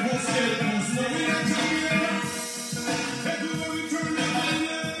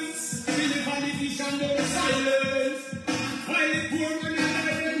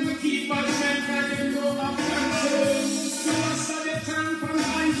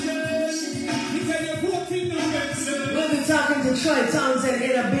 We'll be talking to Troy Townsend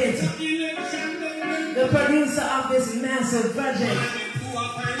in a bit, the producer of this massive project.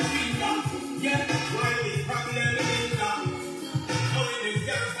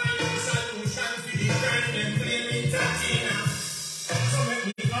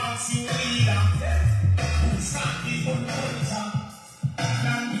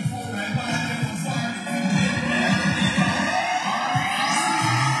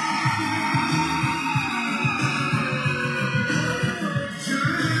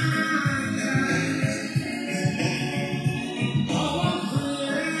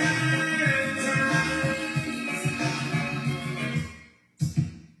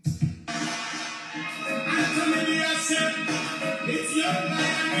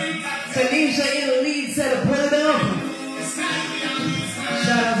 Tanisha in the lead said to put it on.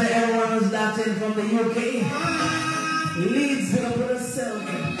 Shout out to everyone who's locked in from the UK. Leeds gonna put herself.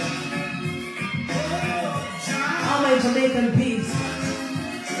 All my Jamaican peeps,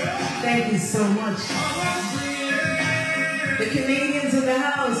 thank you so much. The Canadians in the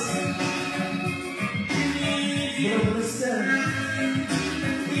house, gonna put herself.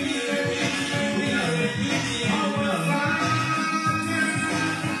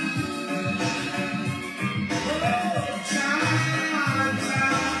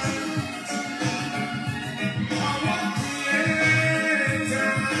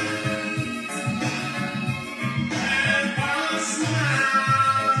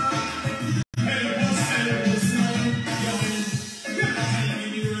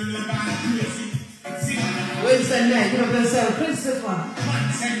 Winston Knight, you know,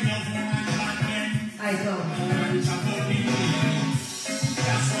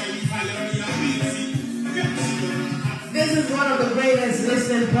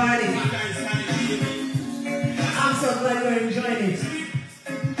 listening party. I'm so glad you're enjoying it.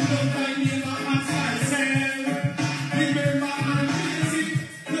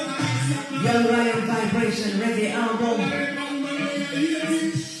 Young Lion Vibration Reggae album.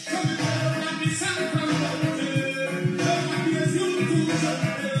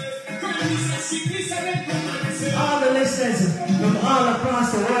 All the listeners from all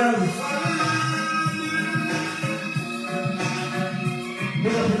across the world,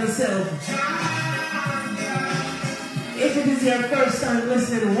 big up on yourself. If it is your first time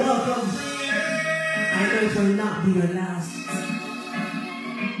listening, welcome. I know it will not be your last.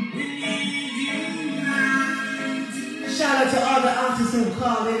 Shout out to all the artists who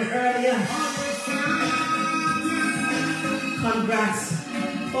called in earlier. Congrats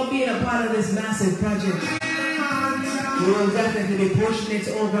for being a part of this massive project. We will definitely be pushing it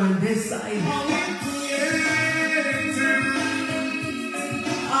over on this side.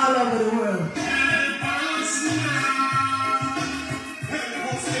 All over the world.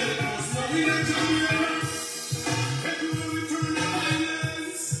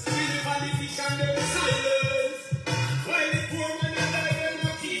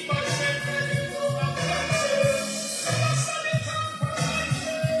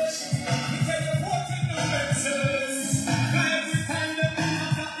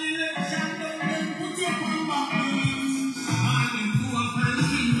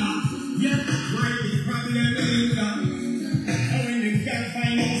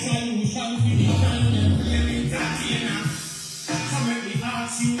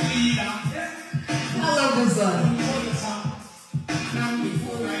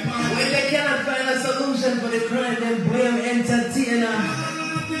 When they cannot find a solution for the crime, then blame entertainer.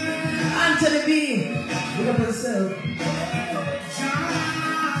 Anthony B, look up yourself.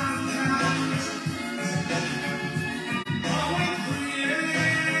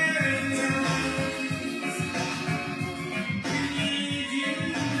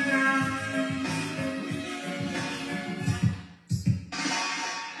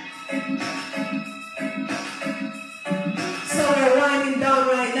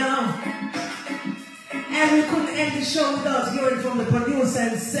 And we couldn't end the show without hearing from the producer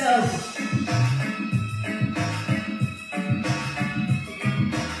himself.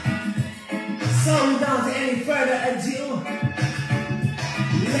 So without any further ado,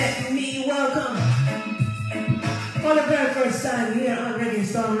 let me welcome, for the very first time here on Reggae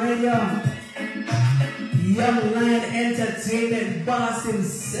Storm Radio, Young Lion Entertainment boss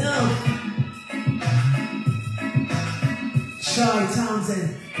himself, Troy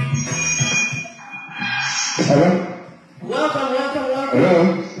Townsend. Hello? Welcome. Hello?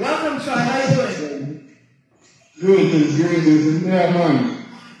 Welcome, Troy. How you doing? Greetings. Yeah, man.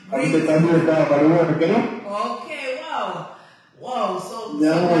 I'm the time by the work, you know? Okay, wow. So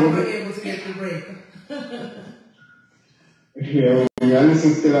Yeah, glad we're able to get the break. Yeah, I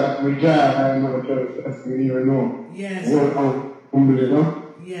listen to that with Jai, I'm not sure if you even know. Yes. What humble, you know?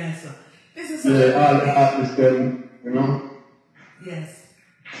 Yes. This is all the artists, you know? Yes.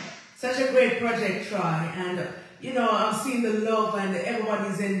 Such a great project, Troy, and I've seen the love and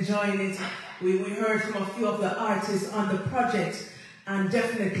everybody's enjoying it. We heard from a few of the artists on the project, and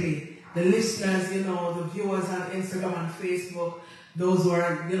definitely the listeners, the viewers on Instagram and Facebook, those who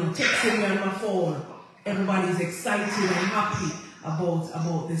are, texting me on my phone. Everybody's excited and happy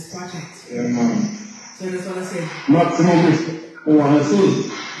about this project. Yeah, man. So I just want to say, maximum respect, I want to say.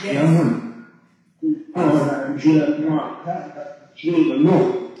 Yes. Yeah, man.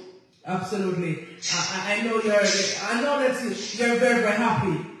 No. Absolutely. I know that you're very, very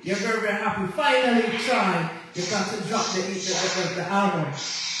happy. You're very, very happy. Finally, try. You got to drop the album.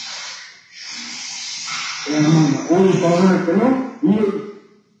 Yeah, man. Only for her, you know?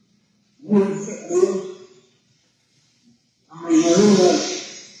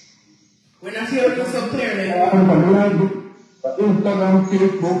 We're not hearing you so clearly. Instagram,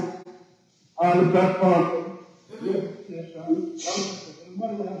 Facebook, all the platforms.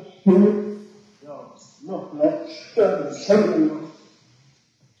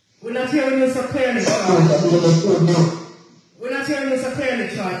 We're not hearing you so clearly, Troy. We're not hearing you so clearly,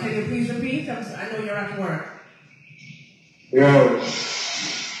 Troy. Can you please repeat? I know you're at work. Yo,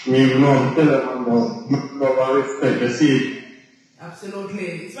 me love, tell them love and respect, you see. Absolutely.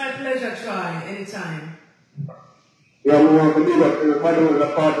 It's my pleasure, Troy. Anytime. Yeah, we want to do that everybody was a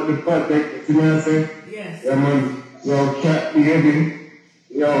part of the project, you know what I'm saying? Yes. Yeah, man. Yo, cat behaving.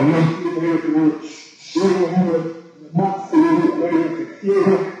 Yo, no people here to do it. You know, box to do it. Yo,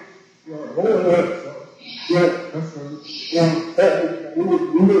 hold up. Yeah, that's right. Yeah, do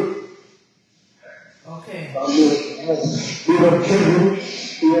it. Okay. Do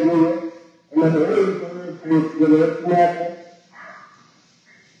it.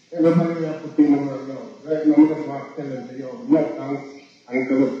 everybody have to put in the work now. Right now, we just want to tell them, say, yo, no thanks. I'm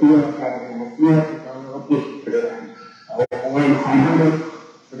going to feel like I'm going to feel like I'm going to push for the time. I want to do it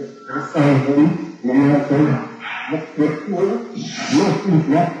for the sound room. No matter what, let's get to it. No things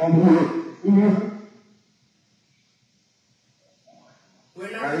left on the work.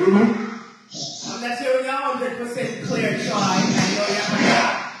 We're not. I'm not hearing you 100% clear, Troy. I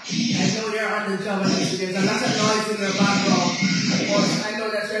know you're on the job and there's a lot of noise in your background. But I know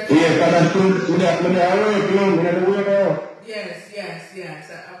that you're.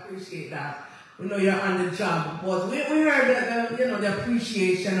 Yes, I appreciate that. We know you're on the job, but we heard the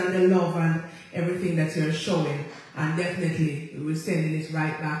appreciation and the love and everything that you're showing, and definitely we're sending it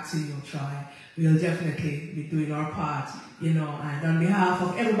right back to you, Troy. We'll definitely be doing our part, and on behalf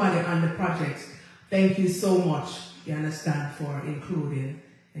of everybody on the project, thank you so much, you understand, for including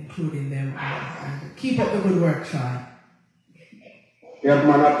them, and keep up the good work, Troy. Yeah,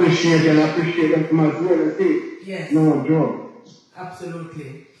 man, I appreciate them from as well, yes. No joke.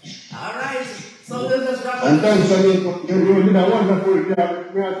 Absolutely. All right, so we'll just wrap up. And thanks again for you did a wonderful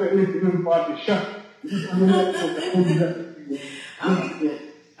job. Me I said, listen, party shot.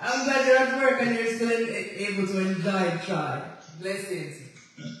 I'm glad you're at work and you're still able to enjoy it, Troy. Blessings.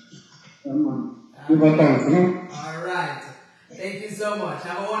 Give a thanks, All right. Thank you so much.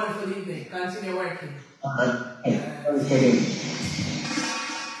 Have a wonderful evening. Continue working.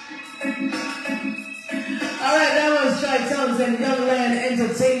 All right, that was Troy Townsend, Young Lion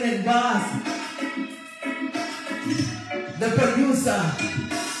Entertainment Boss, the producer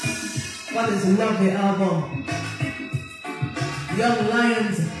for this lovely album, Young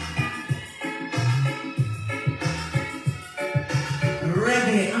Lions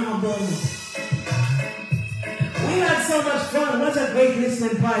Reggae album. We had so much fun. What a great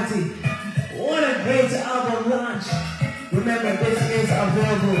listening party. What a great album launch. Remember, this is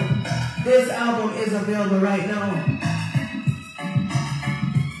available. This album is available right now.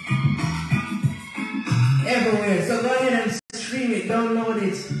 Everywhere. So go ahead and stream it, download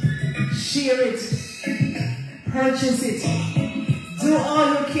it, share it, purchase it. Do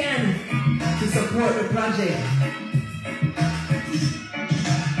all you can to support the project.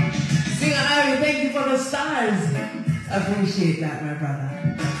 Singer Ari, thank you for the stars. I appreciate that, my brother.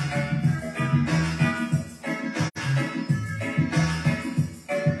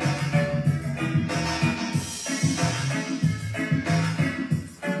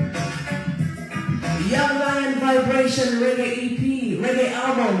 Young Lion Vibration Reggae EP, Reggae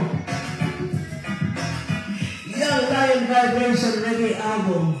album. Young Lion Vibration Reggae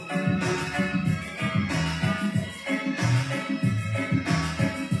album.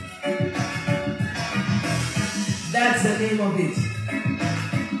 That's the name of it.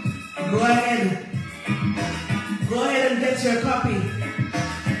 Go ahead and get your copy.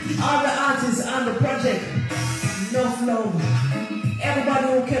 All the artists on the project, enough love. Everybody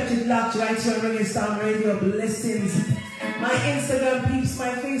who kept it locked right here on Reggae Sound Radio, blessings. My Instagram peeps, my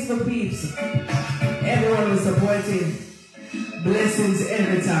Facebook peeps. Everyone was supporting. Blessings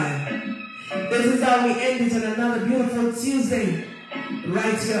every time. This is how we end it on another beautiful Tuesday.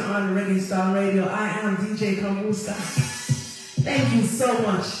 Right here on Reggae Sound Radio. I am DJ Kamusta. Thank you so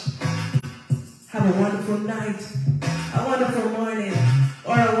much. Have a wonderful night, a wonderful morning,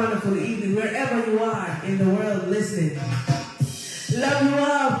 or a wonderful evening, wherever you are in the world listening. Love you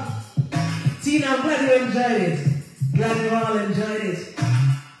all. Tina, I'm glad you enjoyed it. Glad you all enjoyed it.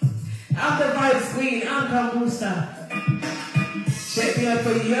 I'm the Vibes Queen. I'm Kamusta. Check me out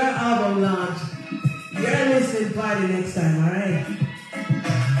for your album launch, your listening party next time, alright?